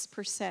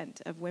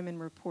 6% of women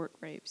report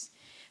rapes.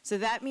 So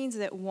that means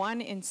that 1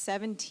 in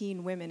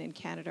 17 women in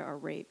Canada are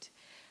raped.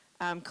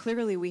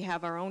 Clearly, we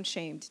have our own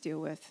shame to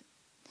deal with.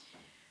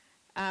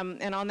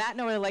 And on that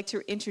note, I'd like to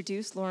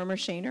introduce Lorimer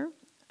Shenher,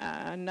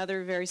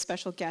 another very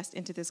special guest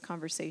into this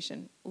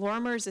conversation.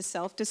 Lorimer is a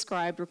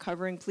self-described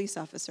recovering police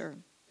officer.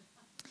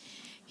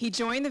 He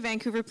joined the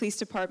Vancouver Police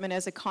Department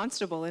as a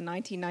constable in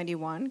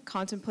 1991,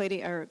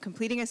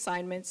 completing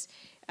assignments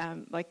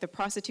like the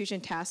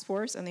Prostitution Task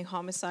Force and the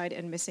Homicide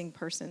and Missing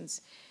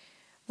Persons.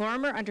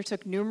 Lorimer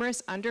undertook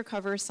numerous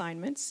undercover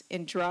assignments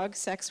in drug,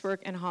 sex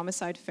work, and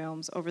homicide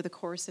films over the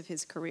course of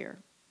his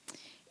career.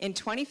 In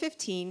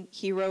 2015,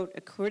 he wrote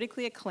a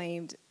critically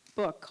acclaimed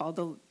book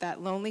called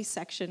That Lonely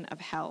Section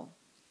of Hell,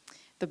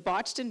 the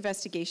botched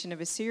investigation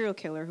of a serial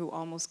killer who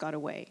almost got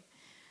away.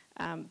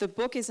 The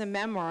book is a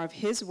memoir of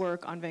his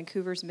work on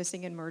Vancouver's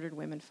missing and murdered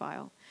women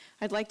file.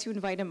 I'd like to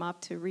invite him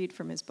up to read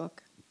from his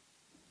book.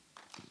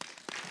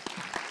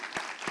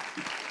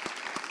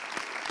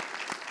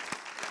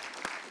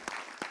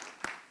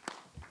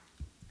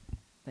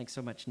 Thanks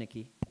so much,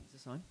 Niki. Is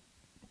this on?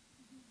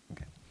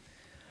 Okay.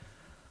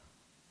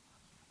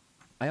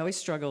 I always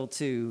struggle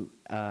to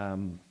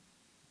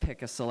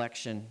pick a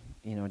selection,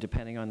 you know,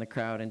 depending on the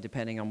crowd and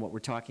depending on what we're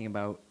talking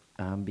about.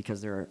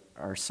 Because there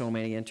are so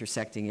many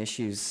intersecting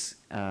issues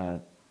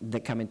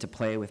that come into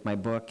play with my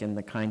book and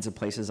the kinds of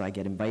places I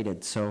get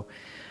invited. So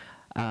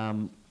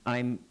I'm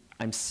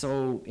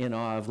so in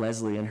awe of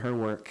Leslee and her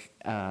work.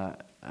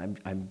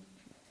 I'm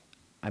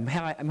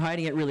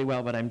hiding it really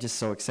well, but I'm just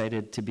so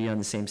excited to be on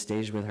the same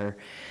stage with her.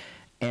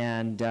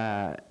 And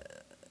I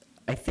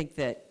think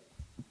that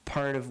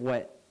part of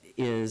what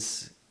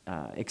is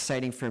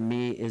exciting for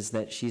me is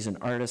that she's an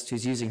artist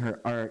who's using her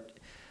art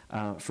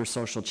for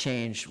social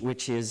change,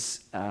 which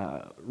is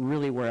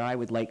really where I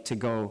would like to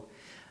go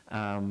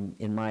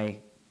in my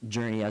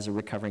journey as a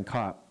recovering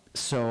cop.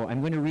 So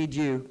I'm going to read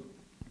you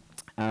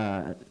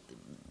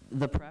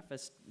the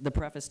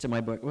preface to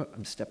my book. Oh,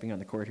 I'm stepping on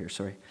the cord here,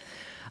 sorry.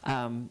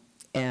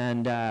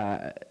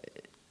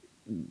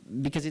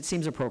 Because it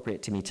seems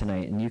appropriate to me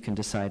tonight, and you can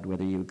decide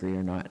whether you agree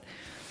or not.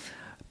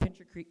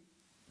 Pincher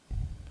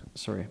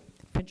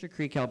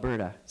Creek,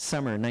 Alberta,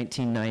 summer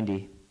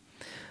 1990.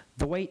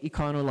 The white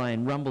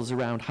Econoline rumbles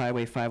around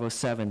Highway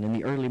 507 in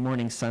the early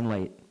morning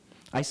sunlight.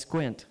 I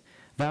squint,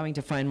 vowing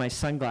to find my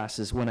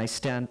sunglasses when I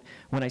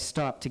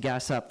stop to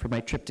gas up for my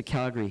trip to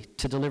Calgary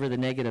to deliver the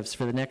negatives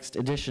for the next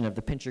edition of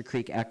the Pincher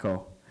Creek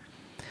Echo.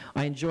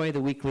 I enjoy the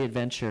weekly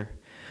adventure.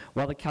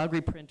 While the Calgary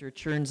printer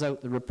churns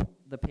out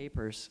the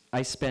papers,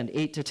 I spend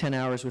 8 to 10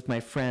 hours with my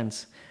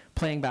friends,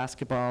 playing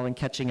basketball and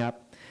catching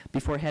up,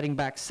 before heading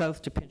back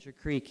south to Pincher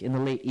Creek in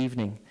the late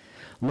evening,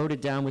 loaded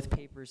down with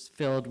papers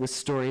filled with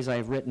stories I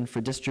have written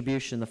for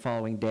distribution the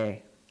following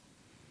day.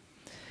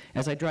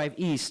 As I drive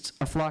east,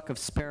 a flock of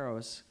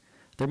sparrows,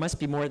 there must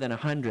be more than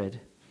 100,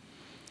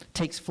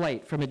 takes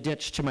flight from a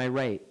ditch to my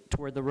right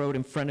toward the road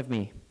in front of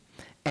me,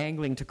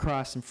 angling to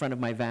cross in front of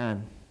my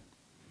van.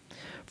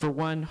 For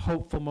one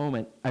hopeful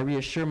moment, I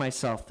reassure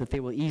myself that they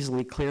will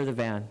easily clear the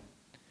van.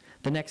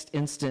 The next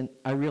instant,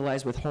 I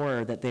realize with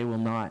horror that they will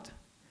not.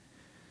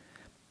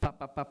 Pop,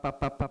 pop, pop, pop,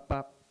 pop, pop,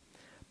 pop.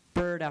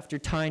 Bird after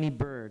tiny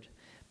bird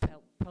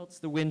pelts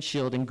the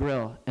windshield and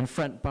grill and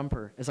front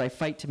bumper as I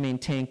fight to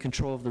maintain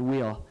control of the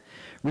wheel,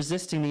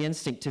 resisting the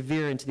instinct to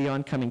veer into the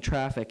oncoming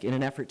traffic in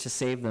an effort to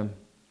save them.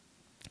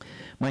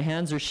 My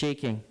hands are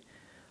shaking.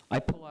 I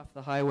pull off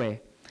the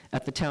highway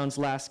at the town's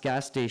last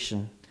gas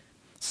station.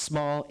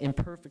 Small,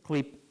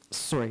 impossibly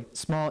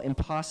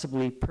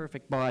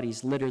perfect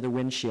bodies litter the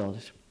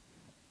windshield.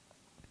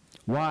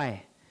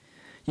 Why?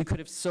 You could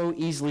have so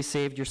easily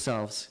saved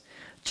yourselves.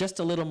 Just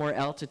a little more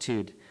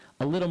altitude,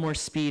 a little more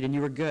speed, and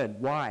you were good.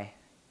 Why?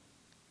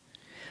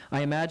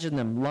 I imagine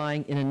them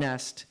lying in a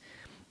nest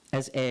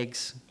as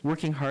eggs,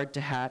 working hard to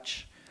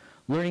hatch,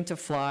 learning to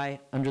fly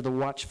under the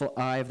watchful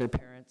eye of their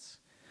parents,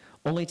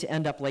 only to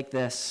end up like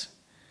this.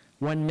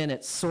 1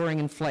 minute soaring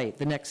in flight,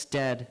 the next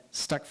dead,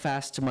 stuck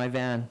fast to my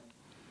van.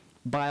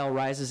 Bile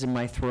rises in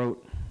my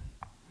throat.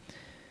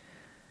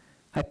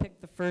 I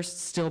pick the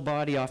first still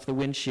body off the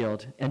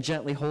windshield and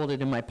gently hold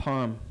it in my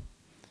palm.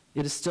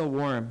 It is still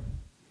warm.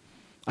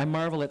 I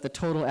marvel at the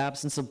total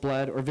absence of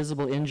blood or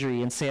visible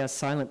injury and say a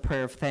silent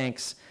prayer of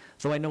thanks,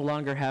 though I no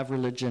longer have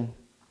religion.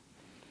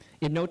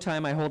 In no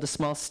time, I hold a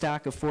small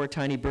stack of 4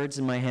 tiny birds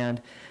in my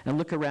hand and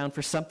look around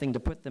for something to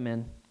put them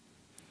in.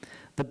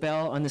 The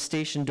bell on the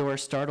station door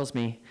startles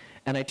me,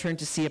 and I turn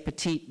to see a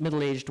petite,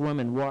 middle-aged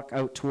woman walk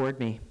out toward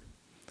me.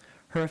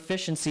 Her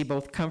efficiency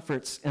both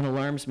comforts and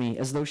alarms me,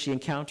 as though she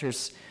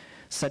encounters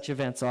such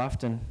events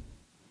often.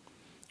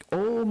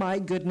 "Oh my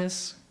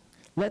goodness,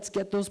 let's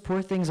get those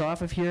poor things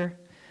off of here,"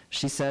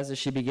 she says as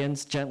she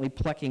begins gently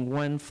plucking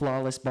one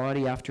flawless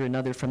body after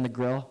another from the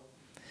grill.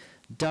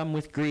 Dumb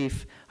with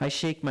grief, I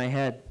shake my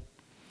head.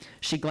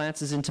 She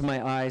glances into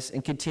my eyes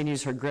and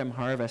continues her grim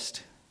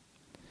harvest.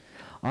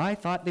 "I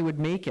thought they would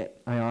make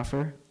it," I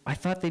offer. "I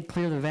thought they'd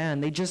clear the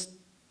van.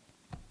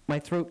 My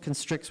throat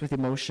constricts with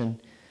emotion.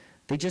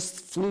 They just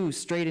flew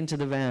straight into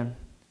the van."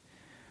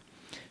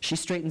 She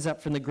straightens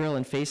up from the grill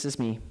and faces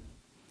me.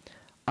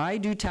 "I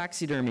do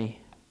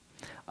taxidermy.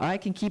 I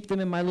can keep them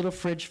in my little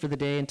fridge for the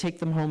day and take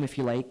them home if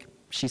you like,"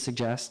 she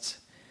suggests.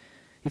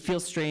 It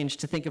feels strange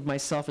to think of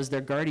myself as their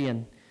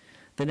guardian,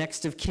 the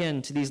next of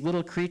kin to these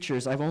little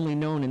creatures I've only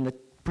known in the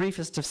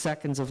briefest of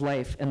seconds of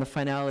life and the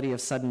finality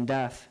of sudden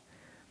death.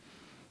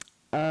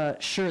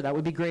 Sure, that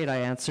would be great," I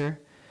answer.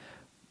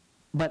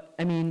 "But,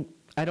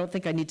 I don't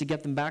think I need to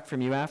get them back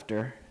from you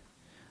after."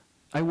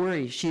 I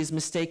worry she has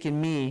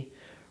mistaken me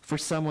for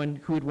someone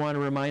who would want a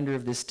reminder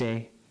of this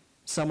day,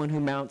 someone who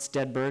mounts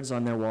dead birds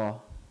on their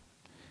wall.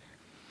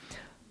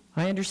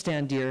 "I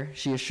understand, dear,"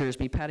 she assures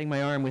me, patting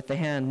my arm with the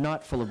hand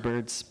not full of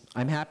birds.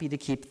 "I'm happy to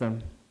keep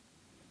them."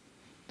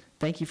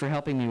 "Thank you for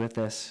helping me with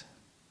this."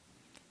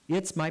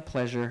 "It's my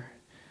pleasure."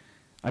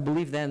 I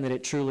believe then that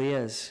it truly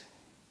is.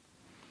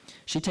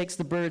 She takes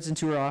the birds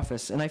into her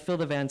office, and I fill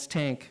the van's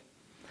tank.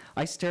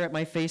 I stare at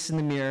my face in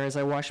the mirror as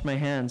I wash my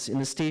hands in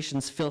the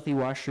station's filthy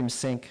washroom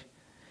sink.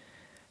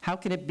 How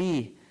can it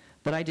be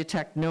that I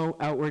detect no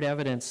outward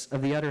evidence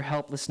of the utter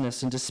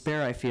helplessness and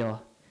despair I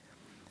feel?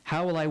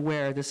 How will I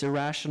wear this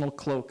irrational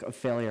cloak of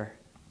failure?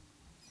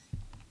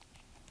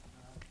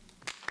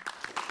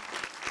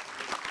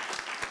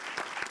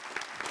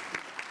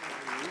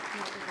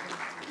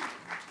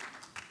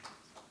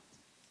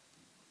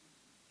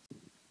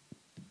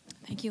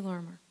 Thank you,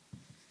 Lorimer.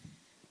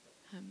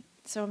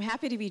 So I'm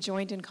happy to be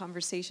joined in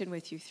conversation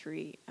with you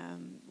three,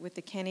 with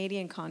the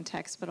Canadian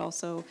context, but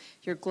also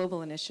your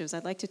global initiatives.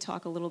 I'd like to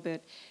talk a little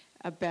bit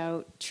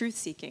about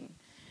truth-seeking.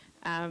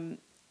 And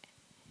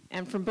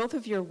from both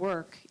of your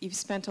work, you've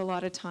spent a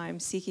lot of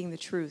time seeking the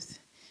truth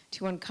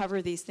to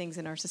uncover these things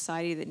in our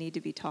society that need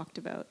to be talked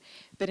about.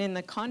 But in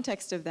the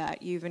context of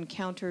that, you've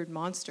encountered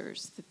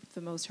monsters,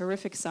 the most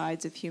horrific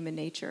sides of human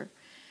nature.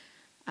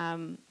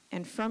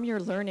 And from your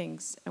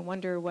learnings, I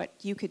wonder what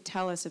you could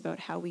tell us about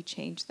how we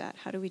change that.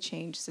 How do we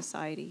change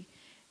society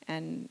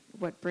and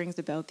what brings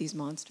about these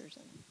monsters?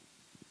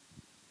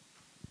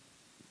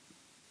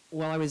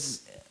 Well, I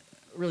was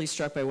really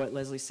struck by what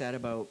Leslie said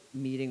about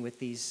meeting with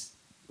these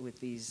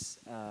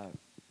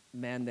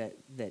men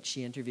that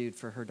she interviewed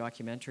for her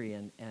documentary,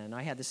 and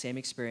I had the same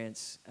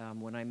experience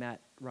when I met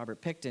Robert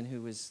Pickton,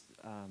 who was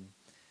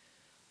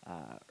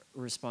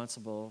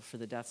responsible for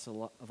the deaths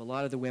of a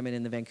lot of the women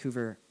in the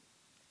Vancouver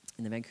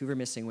in the Vancouver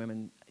missing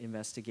women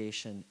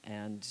investigation,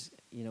 and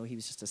you know, he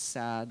was just a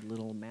sad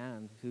little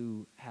man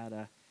who had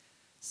a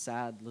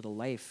sad little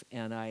life.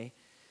 And I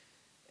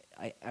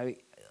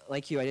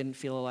like you, I didn't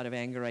feel a lot of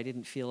anger. I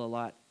didn't feel a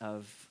lot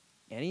of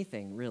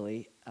anything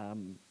really.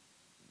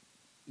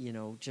 You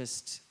know,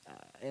 just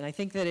and I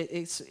think that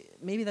it's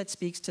maybe that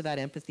speaks to that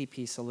empathy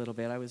piece a little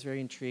bit. I was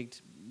very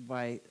intrigued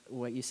by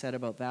what you said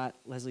about that,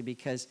 Leslie,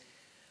 because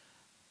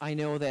I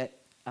know that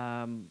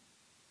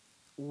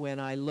when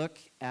I look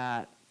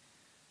at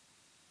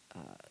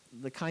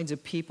the kinds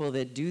of people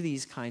that do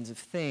these kinds of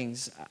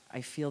things,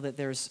 I feel that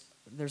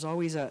there's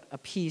always a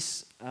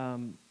piece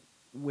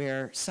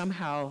where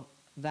somehow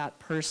that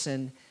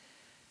person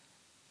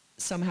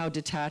somehow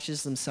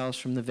detaches themselves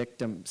from the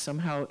victim,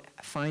 somehow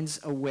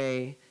finds a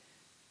way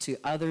to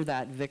other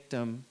that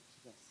victim,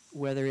 yes,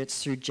 whether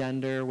it's through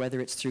gender, whether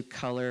it's through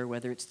color,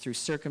 whether it's through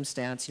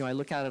circumstance. You know, I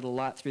look at it a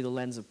lot through the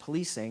lens of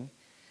policing,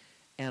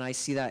 and I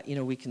see that, you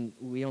know,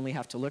 we only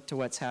have to look to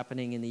what's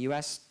happening in the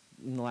US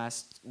in the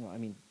last, well, I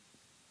mean,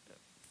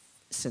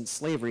 since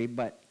slavery,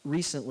 but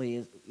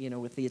recently, you know,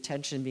 with the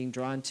attention being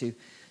drawn to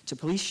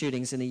police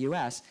shootings in the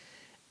US.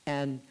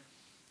 And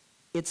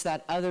it's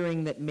that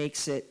othering that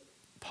makes it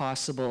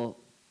possible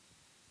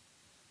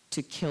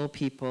to kill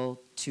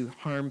people, to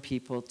harm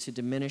people, to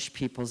diminish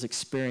people's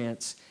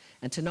experience,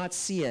 and to not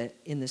see it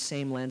in the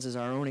same lens as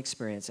our own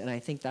experience. And I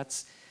think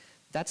that's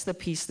the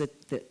piece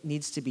that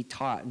needs to be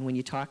taught. And when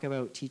you talk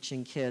about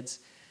teaching kids,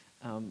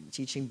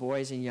 teaching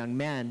boys and young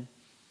men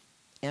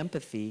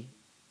empathy,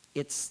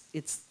 it's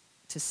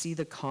to see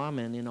the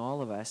common in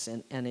all of us.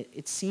 And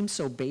it seems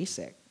so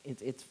basic.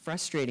 It's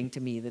frustrating to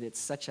me that it's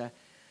such a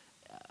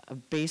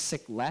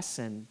basic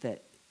lesson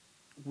that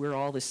we're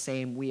all the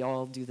same, we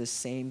all do the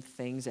same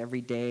things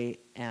every day,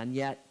 and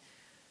yet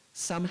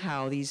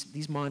somehow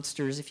these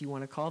monsters, if you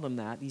want to call them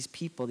that, these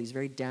people, these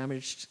very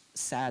damaged,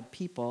 sad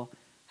people,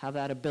 have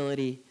that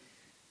ability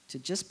to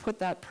just put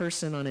that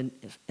person on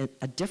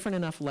a different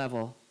enough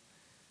level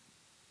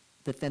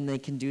that then they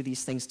can do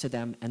these things to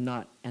them and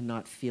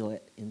not feel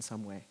it in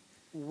some way.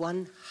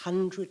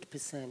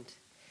 100%.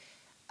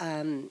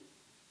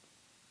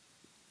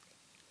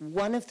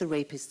 One of the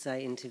rapists I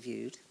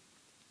interviewed,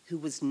 who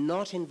was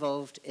not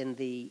involved in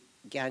the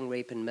gang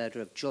rape and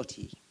murder of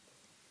Jyoti,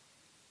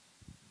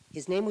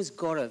 his name was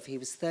Gaurav. He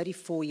was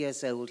 34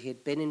 years old. He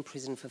had been in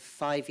prison for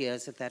 5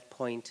 years at that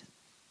point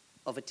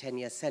of a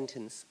 10-year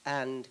sentence.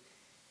 And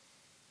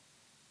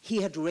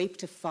he had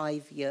raped a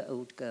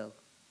 5-year-old girl.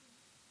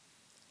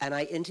 And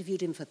I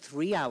interviewed him for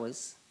 3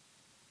 hours.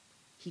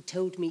 He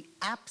told me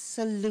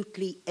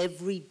absolutely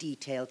every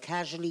detail,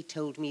 casually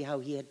told me how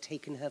he had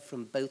taken her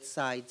from both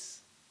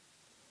sides,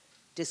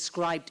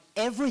 described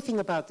everything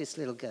about this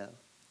little girl.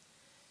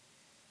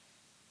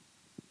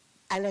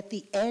 And at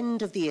the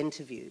end of the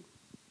interview,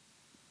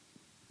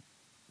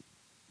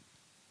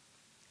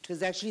 it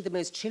was actually the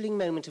most chilling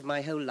moment of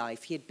my whole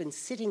life. He had been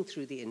sitting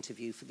through the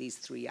interview for these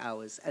 3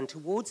 hours, and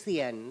towards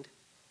the end,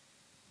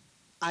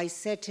 I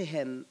said to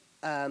him,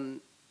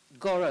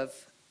 Gaurav,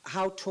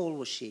 how tall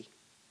was she?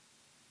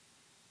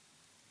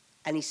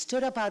 And he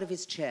stood up out of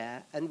his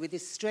chair, and with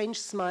this strange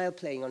smile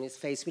playing on his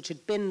face, which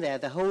had been there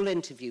the whole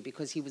interview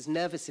because he was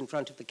nervous in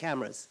front of the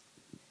cameras,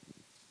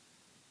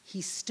 he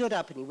stood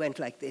up and he went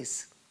like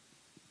this.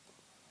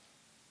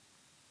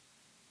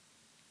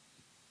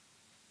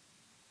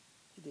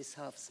 With this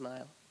half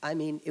smile. I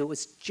mean, it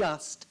was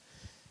just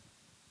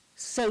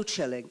so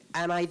chilling.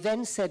 And I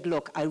then said,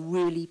 look, I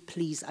really,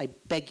 please, I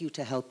beg you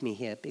to help me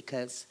here,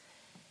 because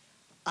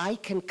I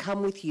can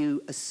come with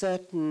you a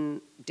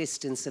certain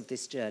distance of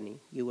this journey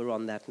you were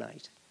on that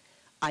night.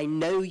 I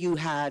know you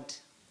had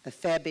a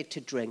fair bit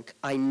to drink.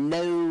 I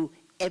know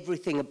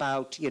everything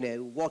about, you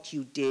know, what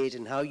you did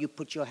and how you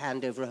put your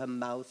hand over her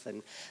mouth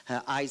and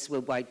her eyes were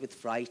wide with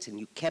fright and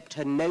you kept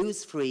her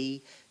nose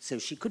free so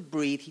she could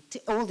breathe.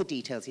 All the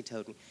details he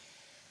told me.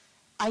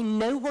 I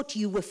know what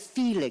you were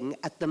feeling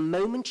at the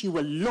moment you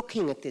were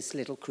looking at this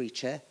little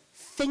creature,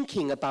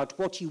 thinking about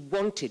what you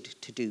wanted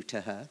to do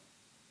to her.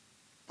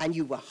 And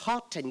you were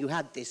hot and you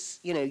had this,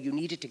 you know, you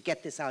needed to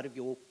get this out of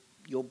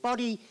your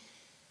body.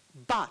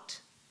 But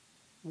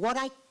what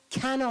I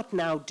cannot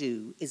now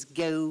do is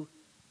go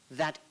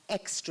that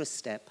extra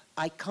step.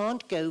 I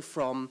can't go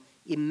from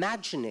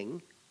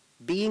imagining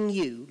being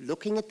you,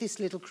 looking at this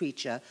little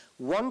creature,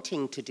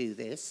 wanting to do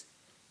this,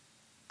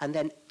 and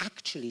then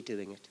actually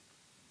doing it.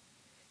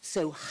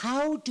 So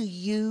how do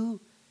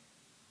you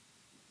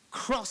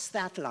cross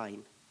that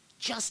line?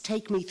 Just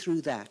take me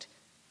through that.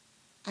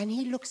 And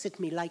he looks at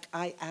me like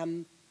I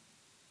am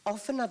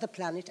off another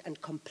planet and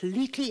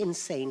completely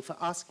insane for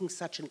asking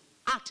such an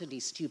utterly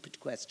stupid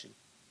question.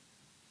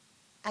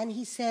 And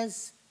he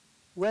says,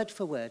 word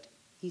for word,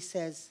 he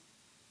says,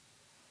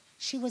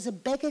 she was a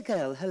beggar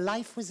girl. Her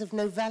life was of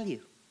no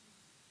value.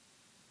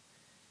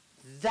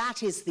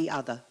 That is the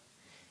other.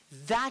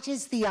 That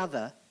is the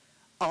other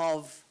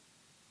of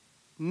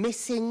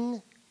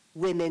missing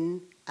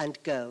women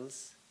and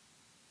girls,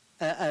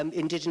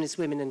 indigenous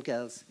women and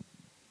girls.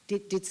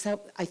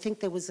 I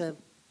think there was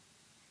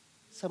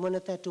someone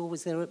at that door.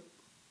 Was there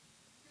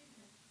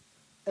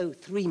Oh,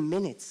 3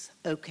 minutes.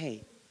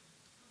 Okay.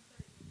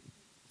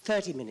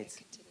 30 minutes.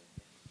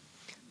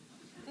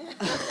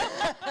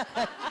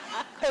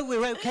 Oh,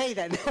 we're okay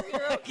then.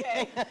 You're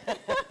okay.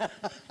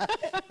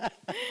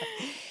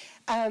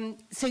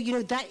 So, you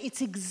know, that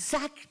it's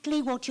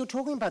exactly what you're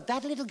talking about.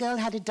 That little girl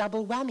had a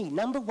double whammy.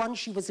 Number one,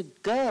 she was a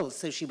girl,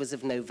 so she was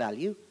of no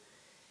value.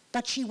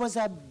 But she was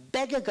a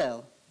beggar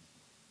girl.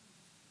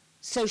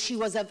 So she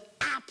was of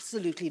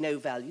absolutely no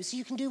value. So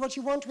you can do what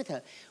you want with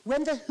her.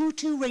 When the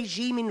Hutu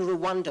regime in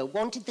Rwanda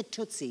wanted the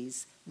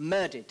Tutsis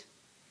murdered,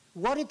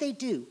 what did they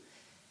do?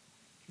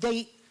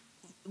 They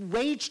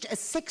waged a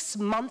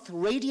 6-month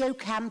radio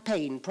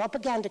campaign,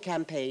 propaganda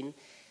campaign,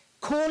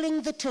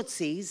 calling the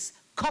Tutsis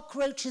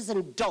cockroaches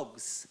and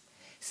dogs,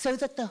 so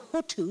that the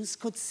Hutus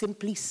could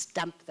simply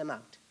stamp them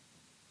out.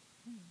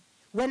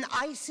 When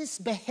ISIS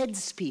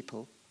beheads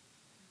people,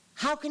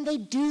 how can they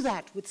do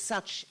that with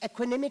such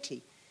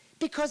equanimity?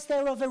 Because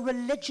they're of a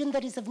religion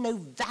that is of no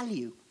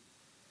value.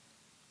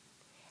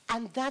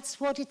 And that's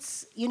what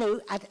it's, you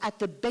know, at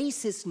the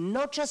basis,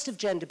 not just of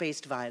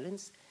gender-based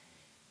violence,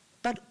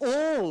 but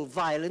all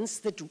violence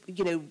that,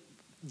 you know,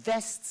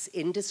 vests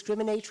in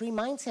discriminatory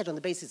mindset on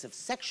the basis of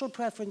sexual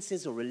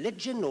preferences or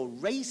religion or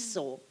race,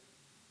 or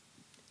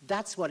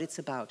that's what it's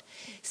about.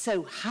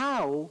 So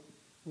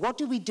what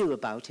do we do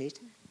about it?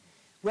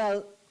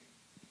 Well,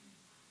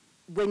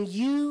 when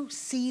you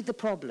see the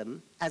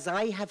problem, as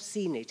I have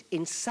seen it,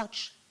 in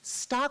such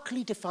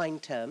starkly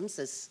defined terms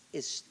as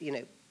is, you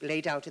know,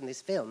 laid out in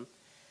this film,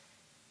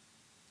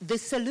 the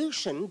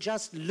solution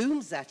just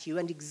looms at you,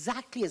 and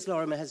exactly as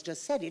Lorimer has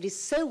just said, it is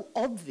so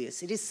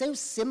obvious, it is so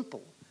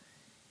simple,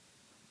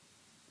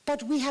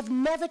 but we have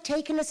never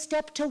taken a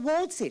step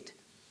towards it.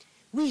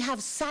 We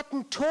have sat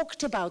and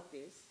talked about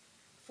this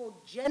for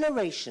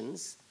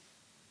generations,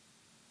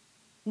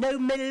 no,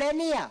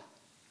 millennia.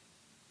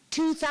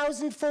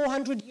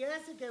 2,400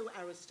 years ago,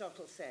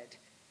 Aristotle said,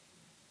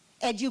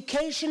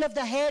 education of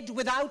the head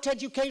without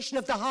education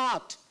of the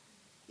heart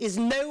is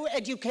no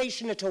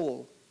education at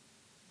all.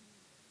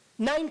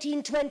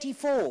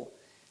 1924,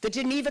 the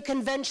Geneva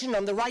Convention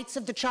on the Rights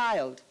of the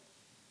Child.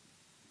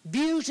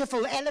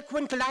 Beautiful,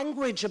 eloquent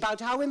language about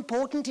how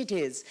important it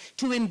is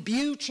to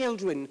imbue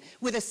children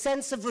with a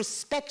sense of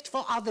respect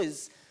for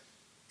others,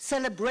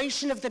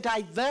 celebration of the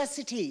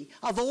diversity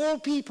of all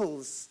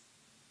peoples.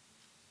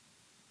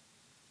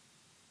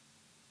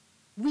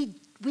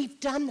 We've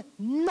done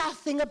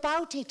nothing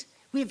about it.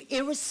 We've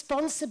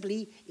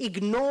irresponsibly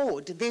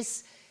ignored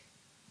this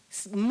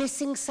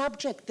missing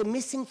subject, the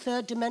missing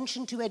third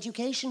dimension to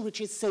education,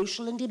 which is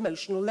social and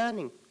emotional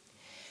learning.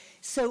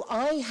 So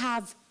I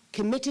have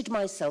committed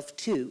myself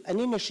to an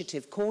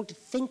initiative called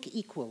Think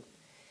Equal.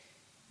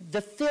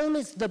 The film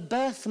is the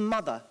birth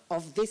mother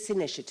of this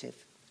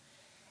initiative.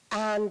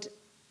 And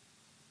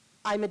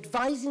I'm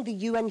advising the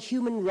UN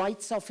Human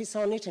Rights Office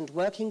on it and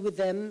working with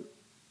them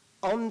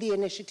on the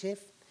initiative.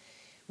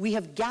 We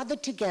have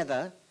gathered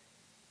together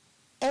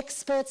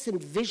experts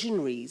and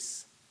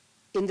visionaries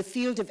in the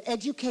field of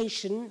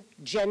education,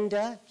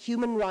 gender,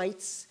 human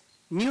rights,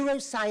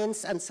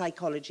 neuroscience, and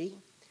psychology.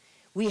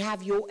 We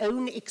have your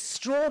own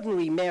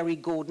extraordinary Mary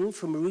Gordon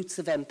from Roots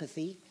of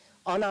Empathy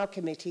on our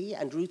committee,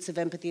 and Roots of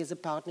Empathy as a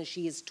partner.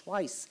 She is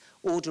twice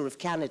Order of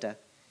Canada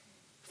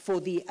for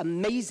the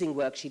amazing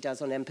work she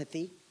does on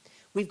empathy.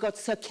 We've got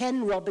Sir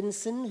Ken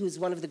Robinson, who's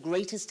one of the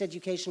greatest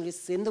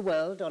educationalists in the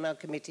world, on our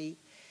committee.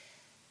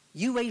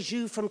 Yue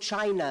Zhu from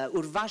China,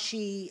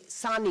 Urvashi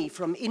Sani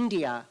from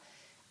India,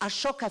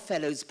 Ashoka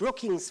Fellows,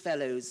 Brookings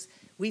Fellows.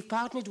 We've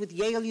partnered with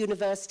Yale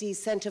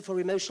University's Center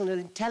for Emotional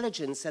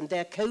Intelligence and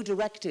their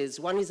co-directors.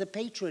 One is a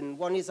patron,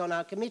 one is on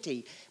our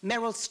committee.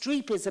 Meryl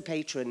Streep is a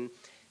patron.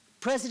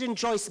 President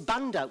Joyce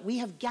Banda. We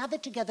have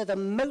gathered together the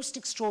most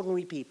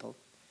extraordinary people.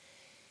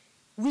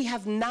 We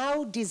have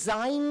now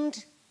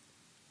designed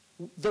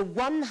the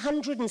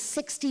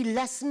 160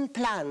 lesson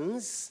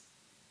plans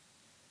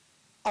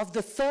of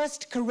the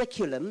first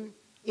curriculum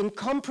in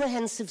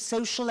comprehensive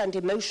social and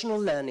emotional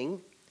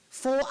learning,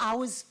 4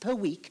 hours per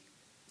week,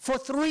 for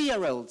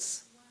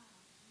 3-year-olds.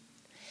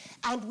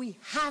 Wow. And we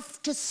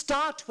have to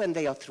start when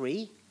they are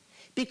 3,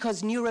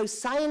 because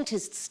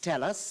neuroscientists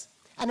tell us,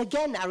 and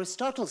again,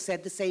 Aristotle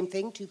said the same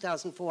thing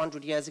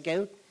 2,400 years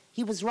ago.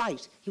 He was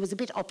right. He was a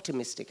bit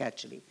optimistic,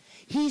 actually.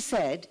 He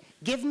said,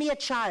 give me a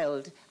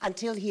child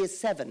until he is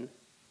 7,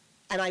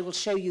 and I will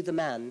show you the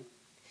man.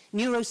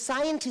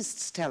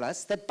 Neuroscientists tell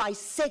us that by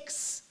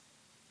 6,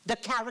 the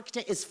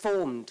character is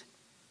formed.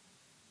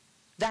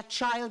 That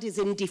child is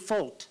in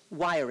default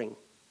wiring.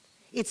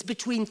 It's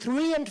between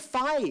 3 and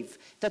 5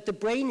 that the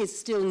brain is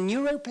still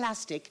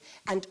neuroplastic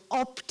and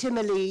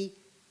optimally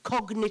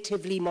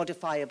cognitively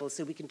modifiable,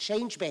 so we can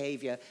change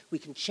behavior, we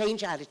can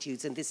change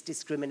attitudes and this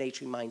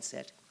discriminatory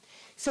mindset.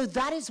 So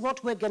that is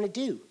what we're going to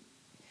do.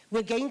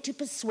 We're going to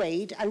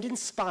persuade and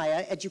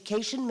inspire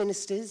education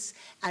ministers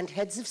and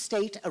heads of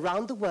state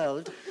around the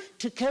world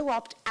to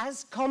co-opt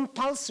as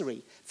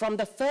compulsory from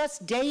the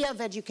first day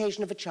of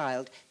education of a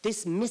child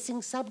this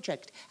missing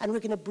subject. And we're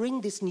going to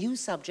bring this new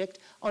subject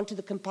onto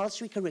the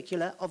compulsory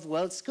curricula of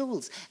world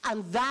schools.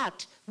 And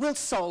that will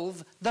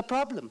solve the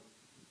problem.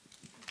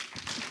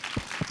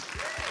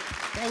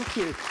 Thank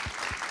you.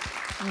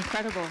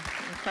 Incredible,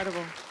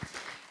 incredible.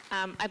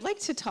 I'd like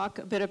to talk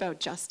a bit about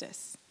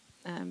justice.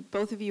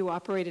 Both of you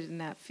operated in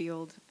that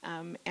field,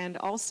 and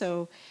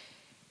also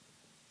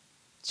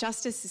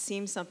justice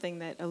seems something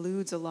that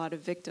eludes a lot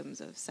of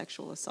victims of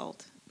sexual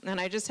assault. And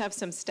I just have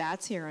some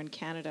stats here on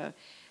Canada.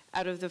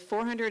 Out of the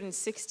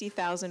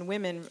 460,000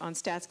 women on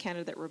Stats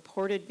Canada that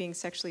reported being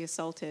sexually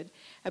assaulted,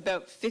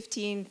 about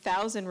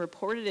 15,000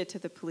 reported it to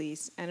the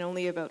police, and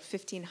only about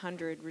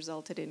 1,500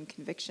 resulted in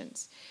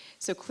convictions.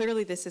 So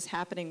clearly this is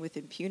happening with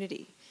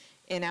impunity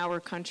in our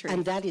country.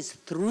 And that is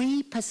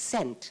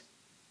 3%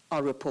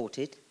 are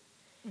reported,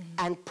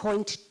 and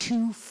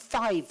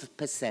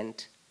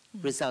 0.25%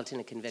 result in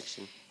a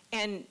conviction.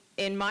 And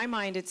in my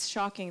mind, it's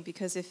shocking,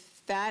 because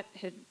if that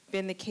had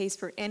been the case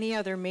for any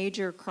other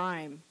major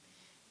crime,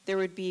 there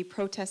would be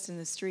protests in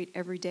the street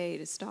every day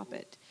to stop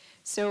it.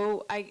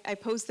 So I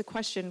pose the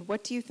question,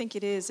 what do you think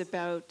it is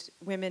about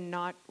women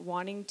not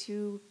wanting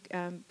to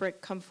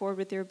come forward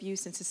with their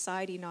abuse and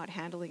society not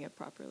handling it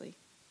properly?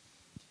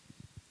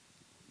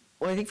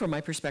 Well, I think from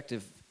my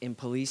perspective in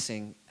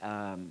policing,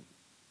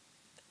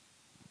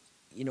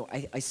 you know,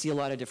 I see a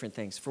lot of different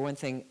things. For one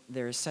thing,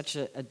 there is such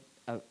a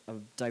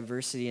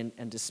diversity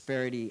and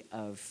disparity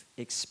of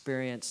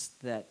experience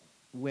that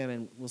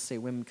women, we'll say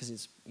women because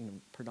it's, you know,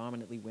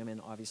 predominantly women,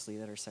 obviously,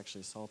 that are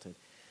sexually assaulted.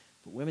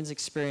 But women's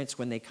experience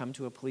when they come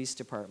to a police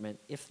department,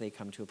 if they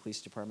come to a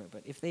police department,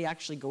 but if they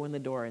actually go in the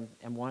door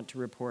and want to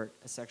report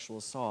a sexual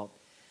assault,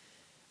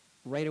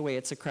 right away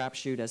it's a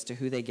crapshoot as to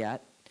who they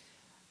get.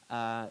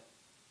 I'd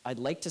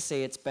like to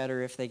say it's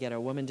better if they get a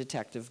woman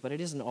detective, but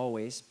it isn't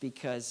always,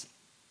 because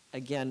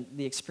again,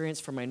 the experience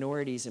for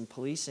minorities in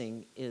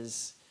policing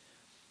is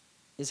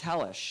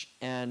hellish.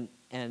 And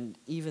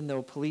even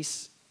though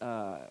police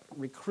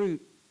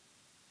recruit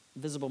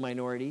visible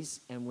minorities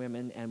and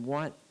women and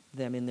want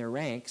them in their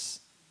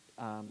ranks,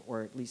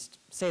 or at least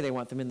say they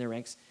want them in their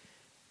ranks,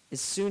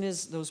 as soon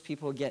as those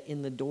people get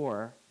in the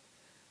door,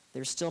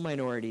 they're still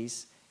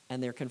minorities,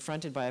 and they're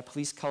confronted by a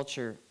police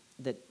culture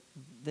that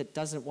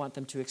doesn't want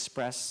them to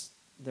express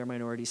their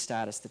minority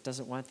status, that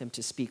doesn't want them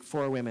to speak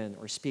for women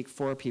or speak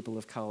for people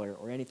of color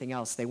or anything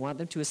else. They want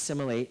them to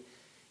assimilate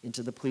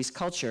into the police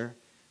culture,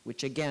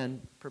 which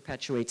again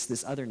perpetuates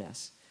this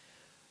otherness.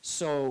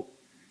 So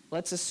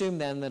let's assume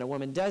then that a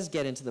woman does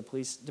get into the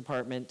police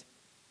department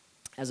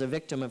as a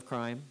victim of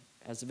crime,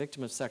 as a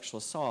victim of sexual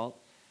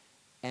assault,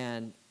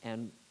 and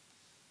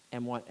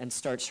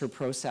starts her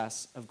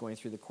process of going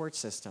through the court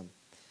system.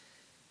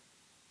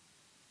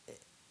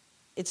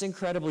 It's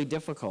incredibly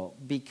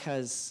difficult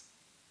because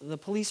the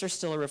police are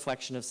still a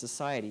reflection of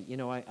society. You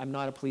know, I'm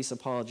not a police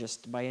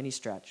apologist by any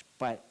stretch,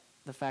 but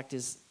the fact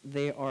is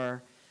they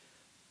are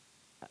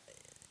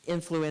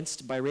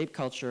influenced by rape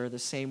culture the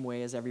same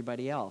way as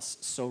everybody else.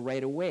 So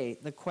right away,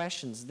 the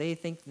questions, they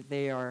think that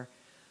they are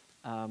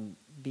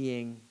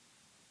being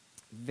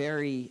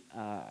very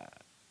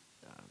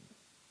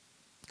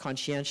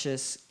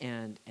conscientious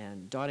and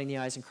dotting the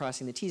I's and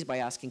crossing the T's by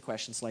asking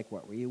questions like,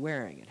 what were you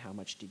wearing, and how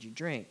much did you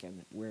drink,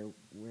 and where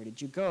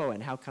did you go,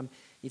 and how come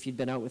if you'd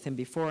been out with him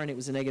before and it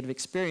was a negative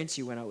experience,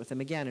 you went out with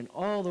him again, and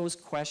all those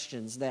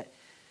questions that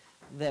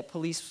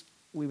police,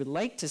 we would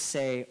like to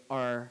say,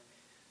 are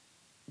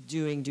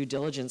doing due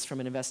diligence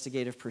from an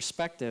investigative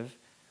perspective,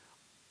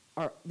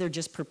 they're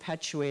just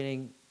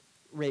perpetuating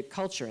rape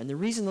culture. And the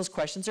reason those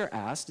questions are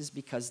asked is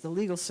because the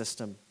legal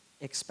system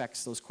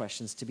expects those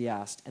questions to be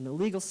asked. And the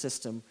legal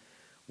system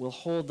will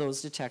hold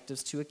those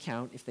detectives to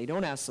account if they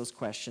don't ask those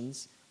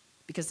questions,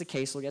 because the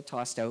case will get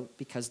tossed out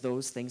because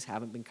those things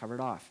haven't been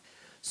covered off.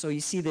 So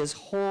you see, this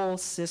whole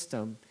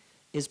system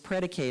is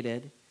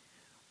predicated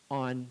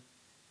on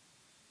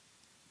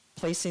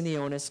placing the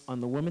onus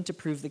on the woman to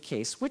prove the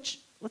case,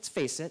 which, let's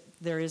face it,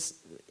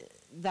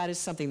 that is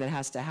something that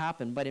has to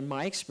happen. But in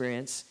my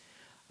experience,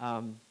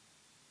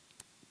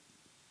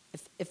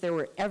 if there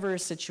were ever a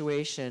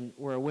situation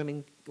where a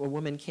woman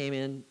came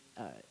in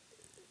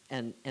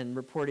and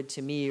reported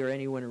to me or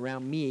anyone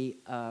around me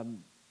of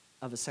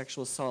a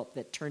sexual assault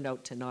that turned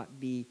out to not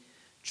be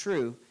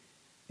true,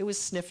 it was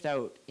sniffed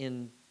out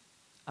in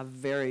a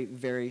very,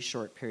 very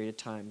short period of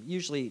time,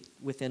 usually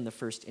within the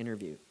first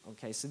interview.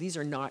 Okay, so these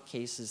are not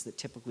cases that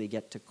typically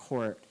get to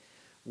court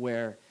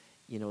where,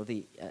 you know,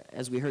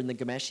 as we heard in the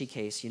Ghomeshi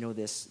case, you know,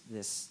 this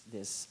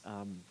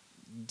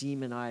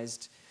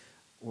demonized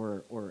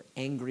or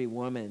angry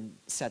woman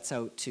sets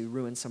out to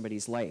ruin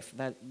somebody's life.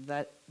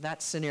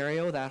 That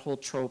scenario, that whole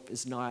trope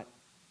is not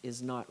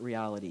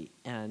reality.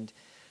 And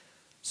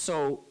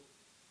so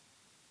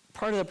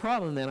part of the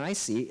problem then I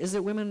see is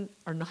that women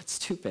are not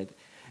stupid,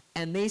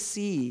 and they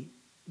see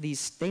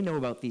they know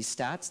about these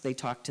stats, they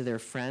talk to their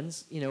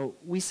friends. You know,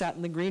 we sat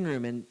in the green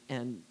room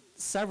and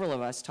several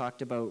of us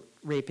talked about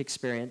rape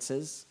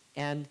experiences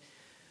and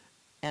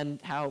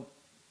how,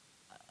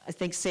 I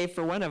think, save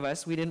for one of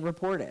us, we didn't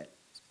report it.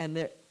 And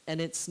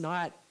it's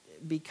not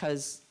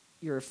because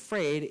you're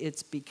afraid,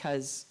 it's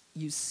because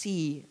you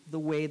see the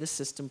way the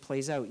system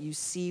plays out. You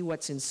see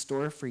what's in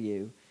store for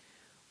you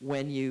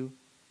when you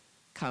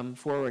come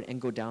forward and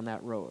go down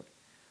that road.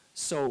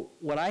 So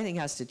what I think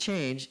has to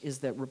change is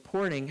that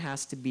reporting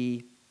has to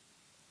be,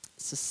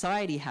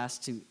 society has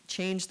to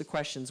change the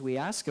questions we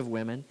ask of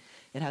women.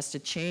 It has to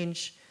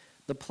change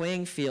the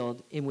playing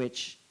field in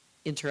which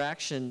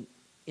interaction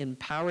in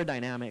power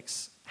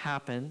dynamics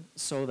happen,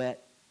 so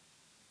that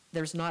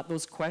there's not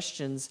those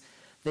questions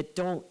that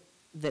don't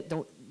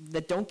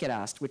get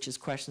asked, which is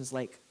questions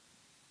like,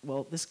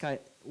 well, this guy,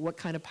 what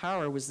kind of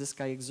power was this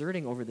guy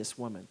exerting over this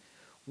woman?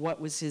 What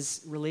was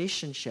his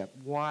relationship?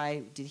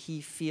 Why did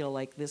he feel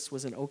like this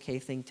was an okay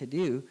thing to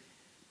do?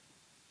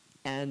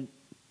 And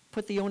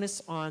put the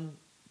onus on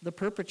the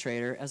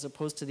perpetrator as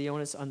opposed to the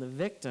onus on the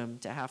victim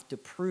to have to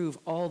prove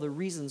all the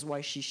reasons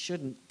why she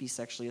shouldn't be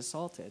sexually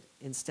assaulted,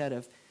 instead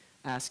of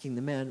asking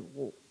the men,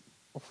 well,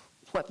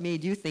 what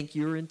made you think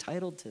you were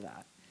entitled to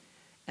that?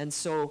 And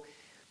so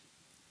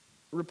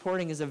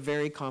reporting is a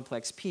very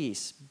complex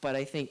piece, but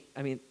I think,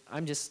 I mean,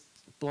 I'm just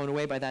blown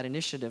away by that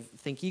initiative,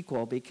 Think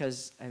Equal,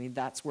 because, I mean,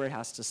 that's where it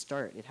has to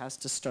start. It has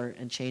to start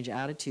and change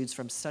attitudes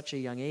from such a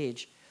young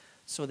age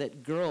so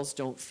that girls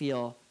don't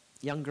feel,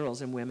 young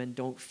girls and women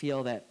don't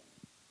feel that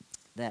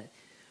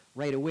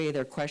right away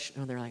they're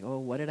like, oh,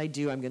 what did I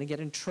do? I'm going to get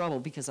in trouble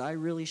because I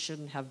really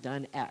shouldn't have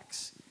done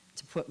X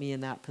to put me in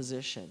that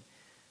position.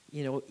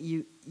 You know,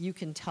 you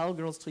can tell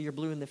girls till you're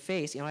blue in the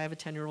face. You know, I have a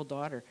 10-year-old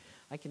daughter.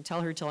 I can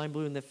tell her till I'm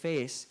blue in the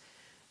face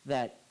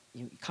that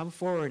you come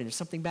forward, and if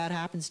something bad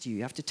happens to you,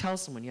 you have to tell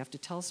someone, you have to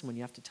tell someone,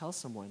 you have to tell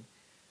someone.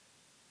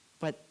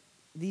 But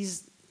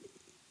these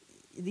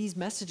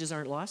messages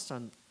aren't lost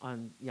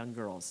on young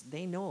girls.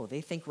 They know,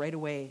 they think right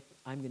away,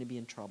 I'm going to be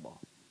in trouble.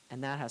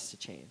 And that has to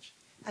change.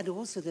 And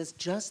also there's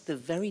just the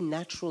very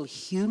natural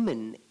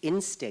human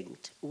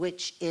instinct,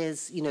 which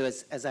is, you know,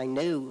 as I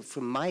know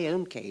from my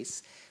own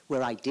case,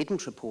 where I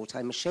didn't report,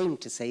 I'm ashamed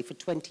to say, for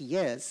 20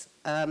 years,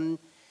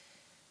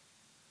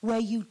 where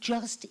you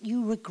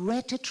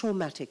regret a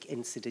traumatic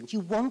incident. You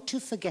want to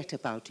forget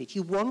about it.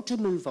 You want to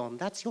move on.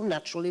 That's your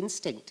natural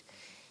instinct.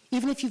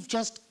 Even if you've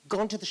just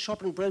gone to the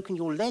shop and broken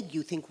your leg,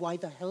 you think, why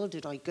the hell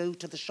did I go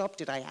to the shop?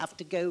 Did I have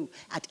to go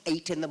at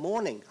 8 in the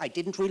morning? I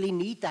didn't really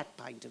need that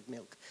pint of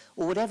milk.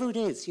 Or whatever it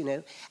is, you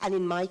know. And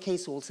in my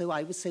case also,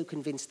 I was so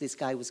convinced this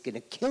guy was going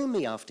to kill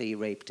me after he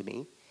raped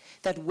me,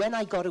 that when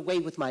I got away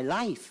with my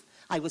life,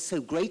 I was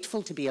so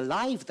grateful to be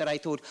alive that I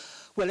thought,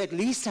 well, at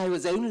least I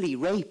was only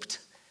raped.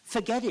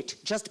 Forget it,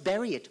 just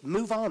bury it,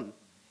 move on.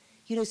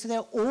 You know, so there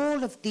are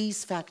all of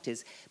these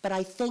factors. But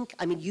I think,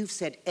 I mean, you've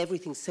said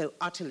everything so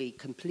utterly,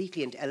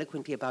 completely and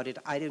eloquently about it.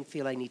 I don't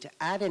feel I need to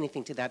add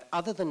anything to that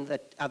other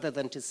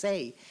than to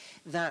say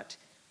that,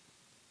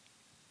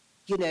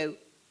 you know,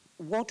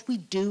 what we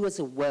do as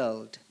a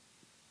world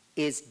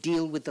is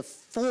deal with the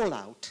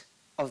fallout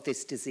of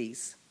this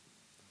disease.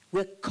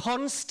 We're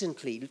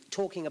constantly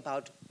talking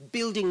about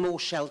building more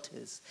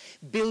shelters,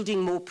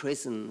 building more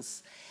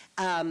prisons.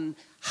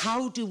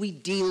 How do we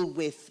deal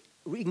with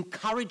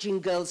encouraging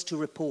girls to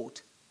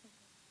report?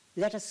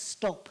 Let us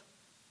stop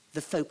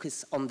the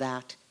focus on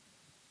that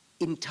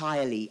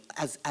entirely,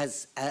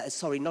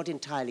 sorry, not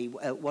entirely,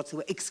 what's the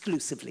word,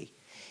 exclusively.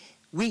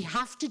 We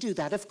have to do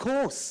that, of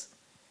course.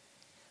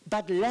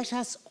 But let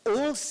us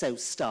also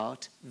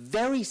start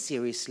very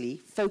seriously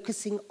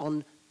focusing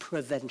on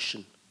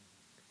prevention.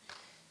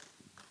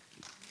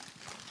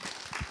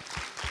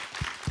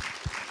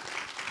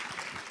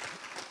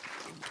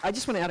 I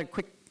just want to add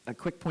a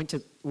quick point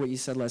to what you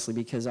said, Leslie,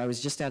 because I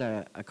was just at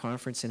a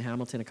conference in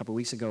Hamilton a couple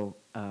weeks ago,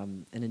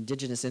 an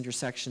Indigenous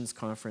Intersections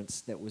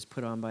conference that was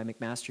put on by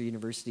McMaster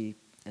University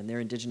and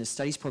their Indigenous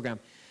Studies program.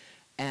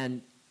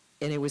 And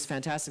it was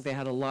fantastic. They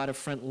had a lot of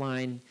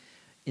frontline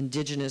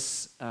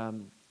Indigenous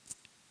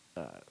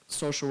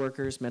social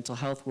workers, mental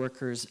health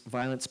workers,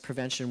 violence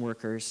prevention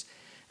workers,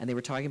 and they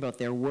were talking about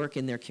their work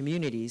in their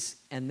communities,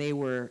 and they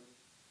were,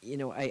 you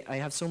know, I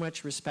have so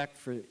much respect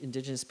for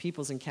Indigenous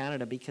peoples in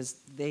Canada because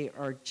they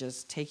are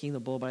just taking the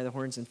bull by the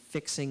horns and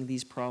fixing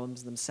these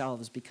problems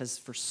themselves, because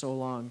for so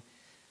long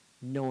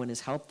no one has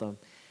helped them.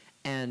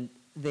 And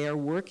they're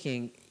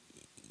working,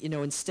 you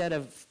know, instead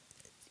of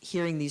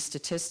hearing these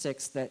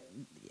statistics that,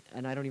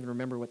 and I don't even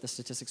remember what the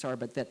statistics are,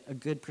 but that a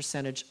good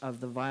percentage of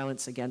the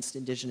violence against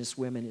Indigenous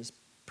women is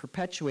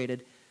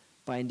perpetuated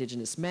by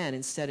Indigenous men,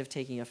 instead of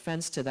taking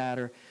offense to that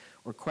or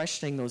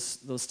questioning those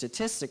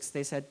statistics,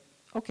 they said,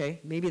 okay,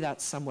 maybe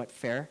that's somewhat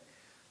fair.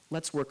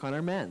 Let's work on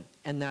our men.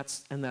 And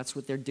that's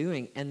what they're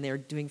doing. And they're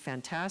doing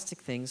fantastic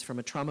things from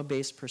a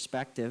trauma-based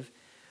perspective,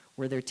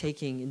 where they're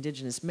taking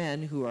Indigenous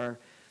men who are,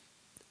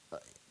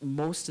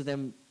 most of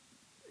them,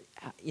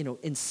 you know,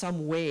 in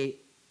some way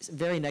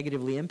very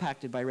negatively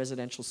impacted by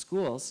residential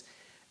schools,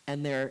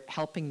 and they're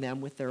helping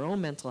them with their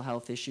own mental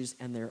health issues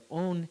and their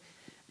own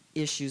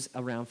issues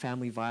around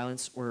family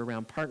violence or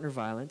around partner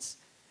violence.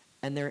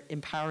 and they're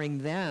empowering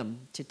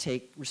them to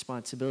take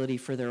responsibility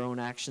for their own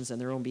actions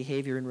and their own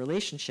behavior in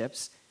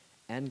relationships.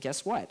 And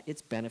guess what?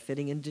 It's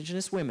benefiting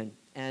Indigenous women.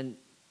 And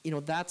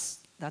that's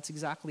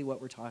exactly what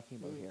we're talking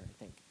about here, I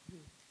think.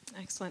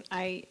 Excellent.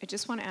 I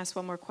just want to ask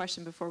one more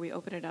question before we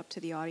open it up to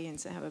the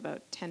audience. I have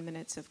about 10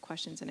 minutes of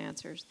questions and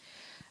answers.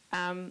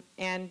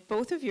 And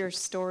both of your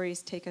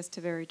stories take us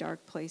to very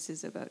dark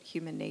places about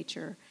human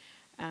nature,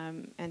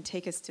 and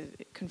take us to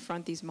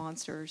confront these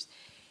monsters.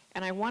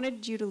 And I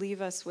wanted you to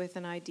leave us with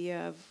an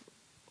idea of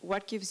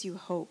what gives you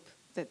hope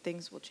that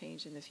things will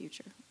change in the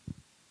future.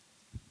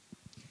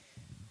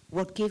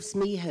 What gives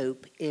me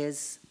hope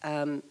is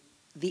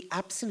the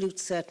absolute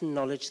certain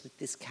knowledge that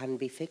this can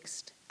be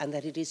fixed and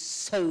that it is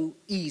so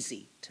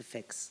easy to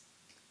fix.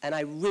 And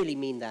I really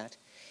mean that.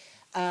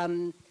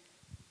 In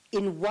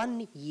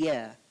 1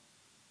 year,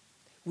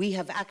 we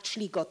have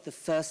actually got the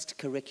first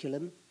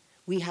curriculum.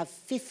 We have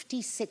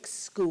 56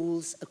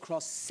 schools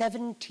across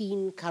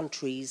 17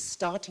 countries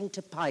starting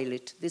to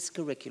pilot this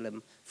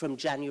curriculum from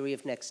January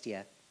of next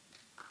year.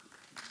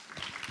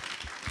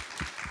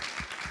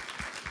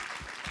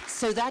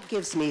 So that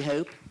gives me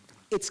hope.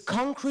 It's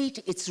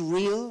concrete, it's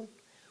real.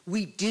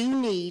 We do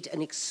need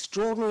an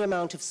extraordinary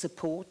amount of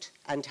support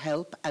and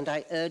help, and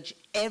I urge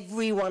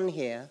everyone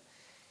here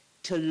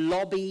to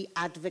lobby,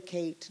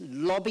 advocate,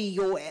 lobby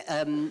your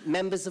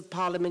members of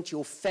parliament,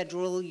 your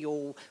federal,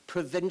 your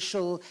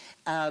provincial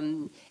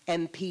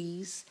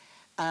MPs,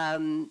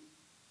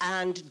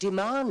 and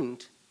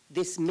demand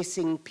this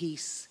missing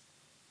piece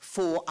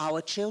for our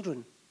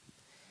children.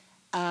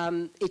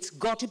 It's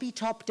got to be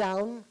top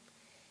down.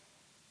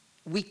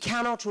 We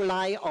cannot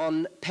rely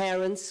on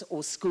parents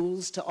or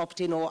schools to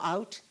opt in or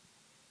out.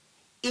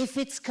 If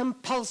it's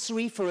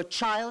compulsory for a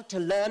child to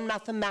learn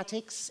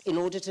mathematics in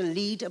order to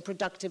lead a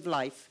productive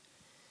life,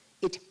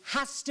 it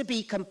has to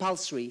be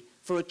compulsory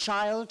for a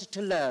child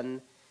to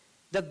learn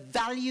the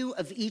value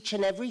of each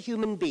and every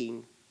human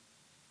being.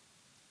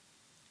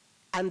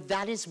 And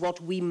that is what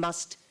we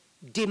must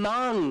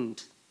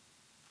demand.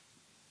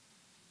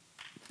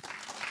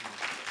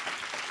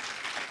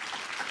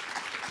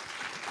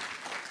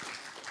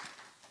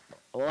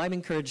 Well, I'm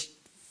encouraged.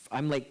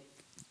 I'm like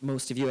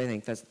most of you, I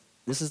think.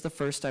 This is the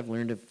first I've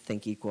learned of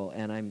Think Equal,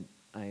 and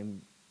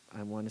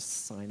I want to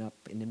sign up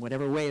in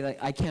whatever way that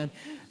I can,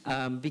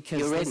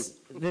 because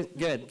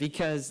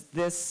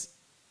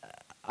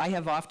I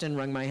have often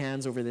wrung my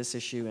hands over this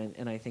issue,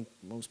 and I think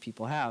most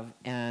people have.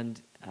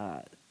 And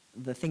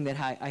the thing that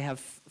I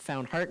have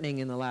found heartening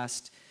in the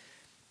last,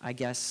 I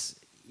guess,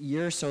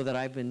 year or so that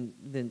I've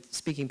been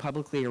speaking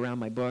publicly around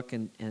my book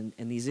and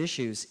these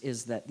issues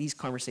is that these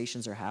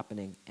conversations are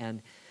happening,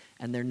 and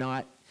they're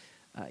not,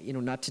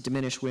 not to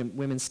diminish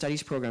women's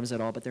studies programs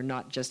at all, but they're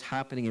not just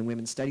happening in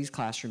women's studies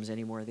classrooms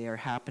anymore. They are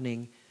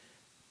happening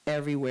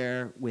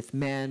everywhere with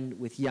men,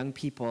 with young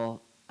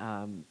people,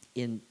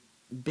 in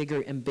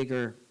bigger and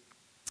bigger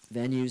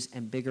venues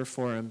and bigger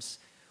forums,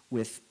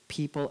 with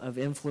people of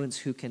influence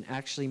who can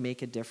actually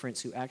make a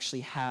difference, who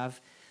actually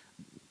have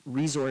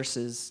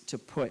resources to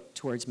put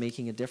towards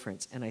making a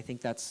difference. And I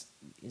think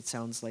it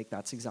sounds like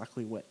that's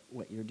exactly what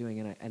you're doing,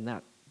 and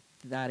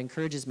that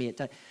encourages me.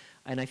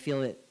 And I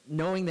feel it,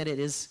 knowing that it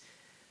is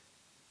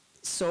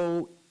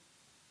so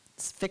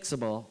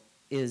fixable,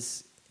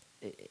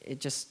 it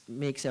just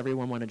makes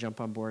everyone want to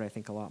jump on board, I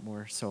think, a lot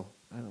more. So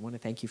I want to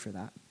thank you for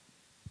that.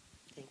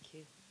 Thank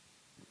you.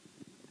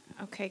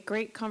 Okay,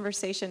 great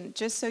conversation.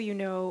 Just so you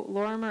know,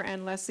 Lorimer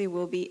and Leslee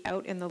will be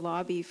out in the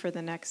lobby for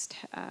the next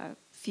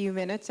few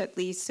minutes at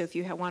least, so if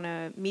you want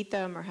to meet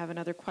them or have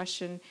another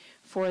question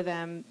for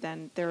them,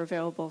 then they're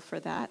available for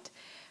that.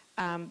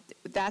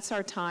 That's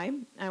our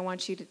time. I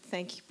want you to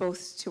thank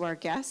both to our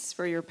guests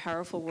for your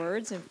powerful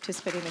words and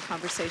participating in the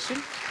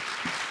conversation.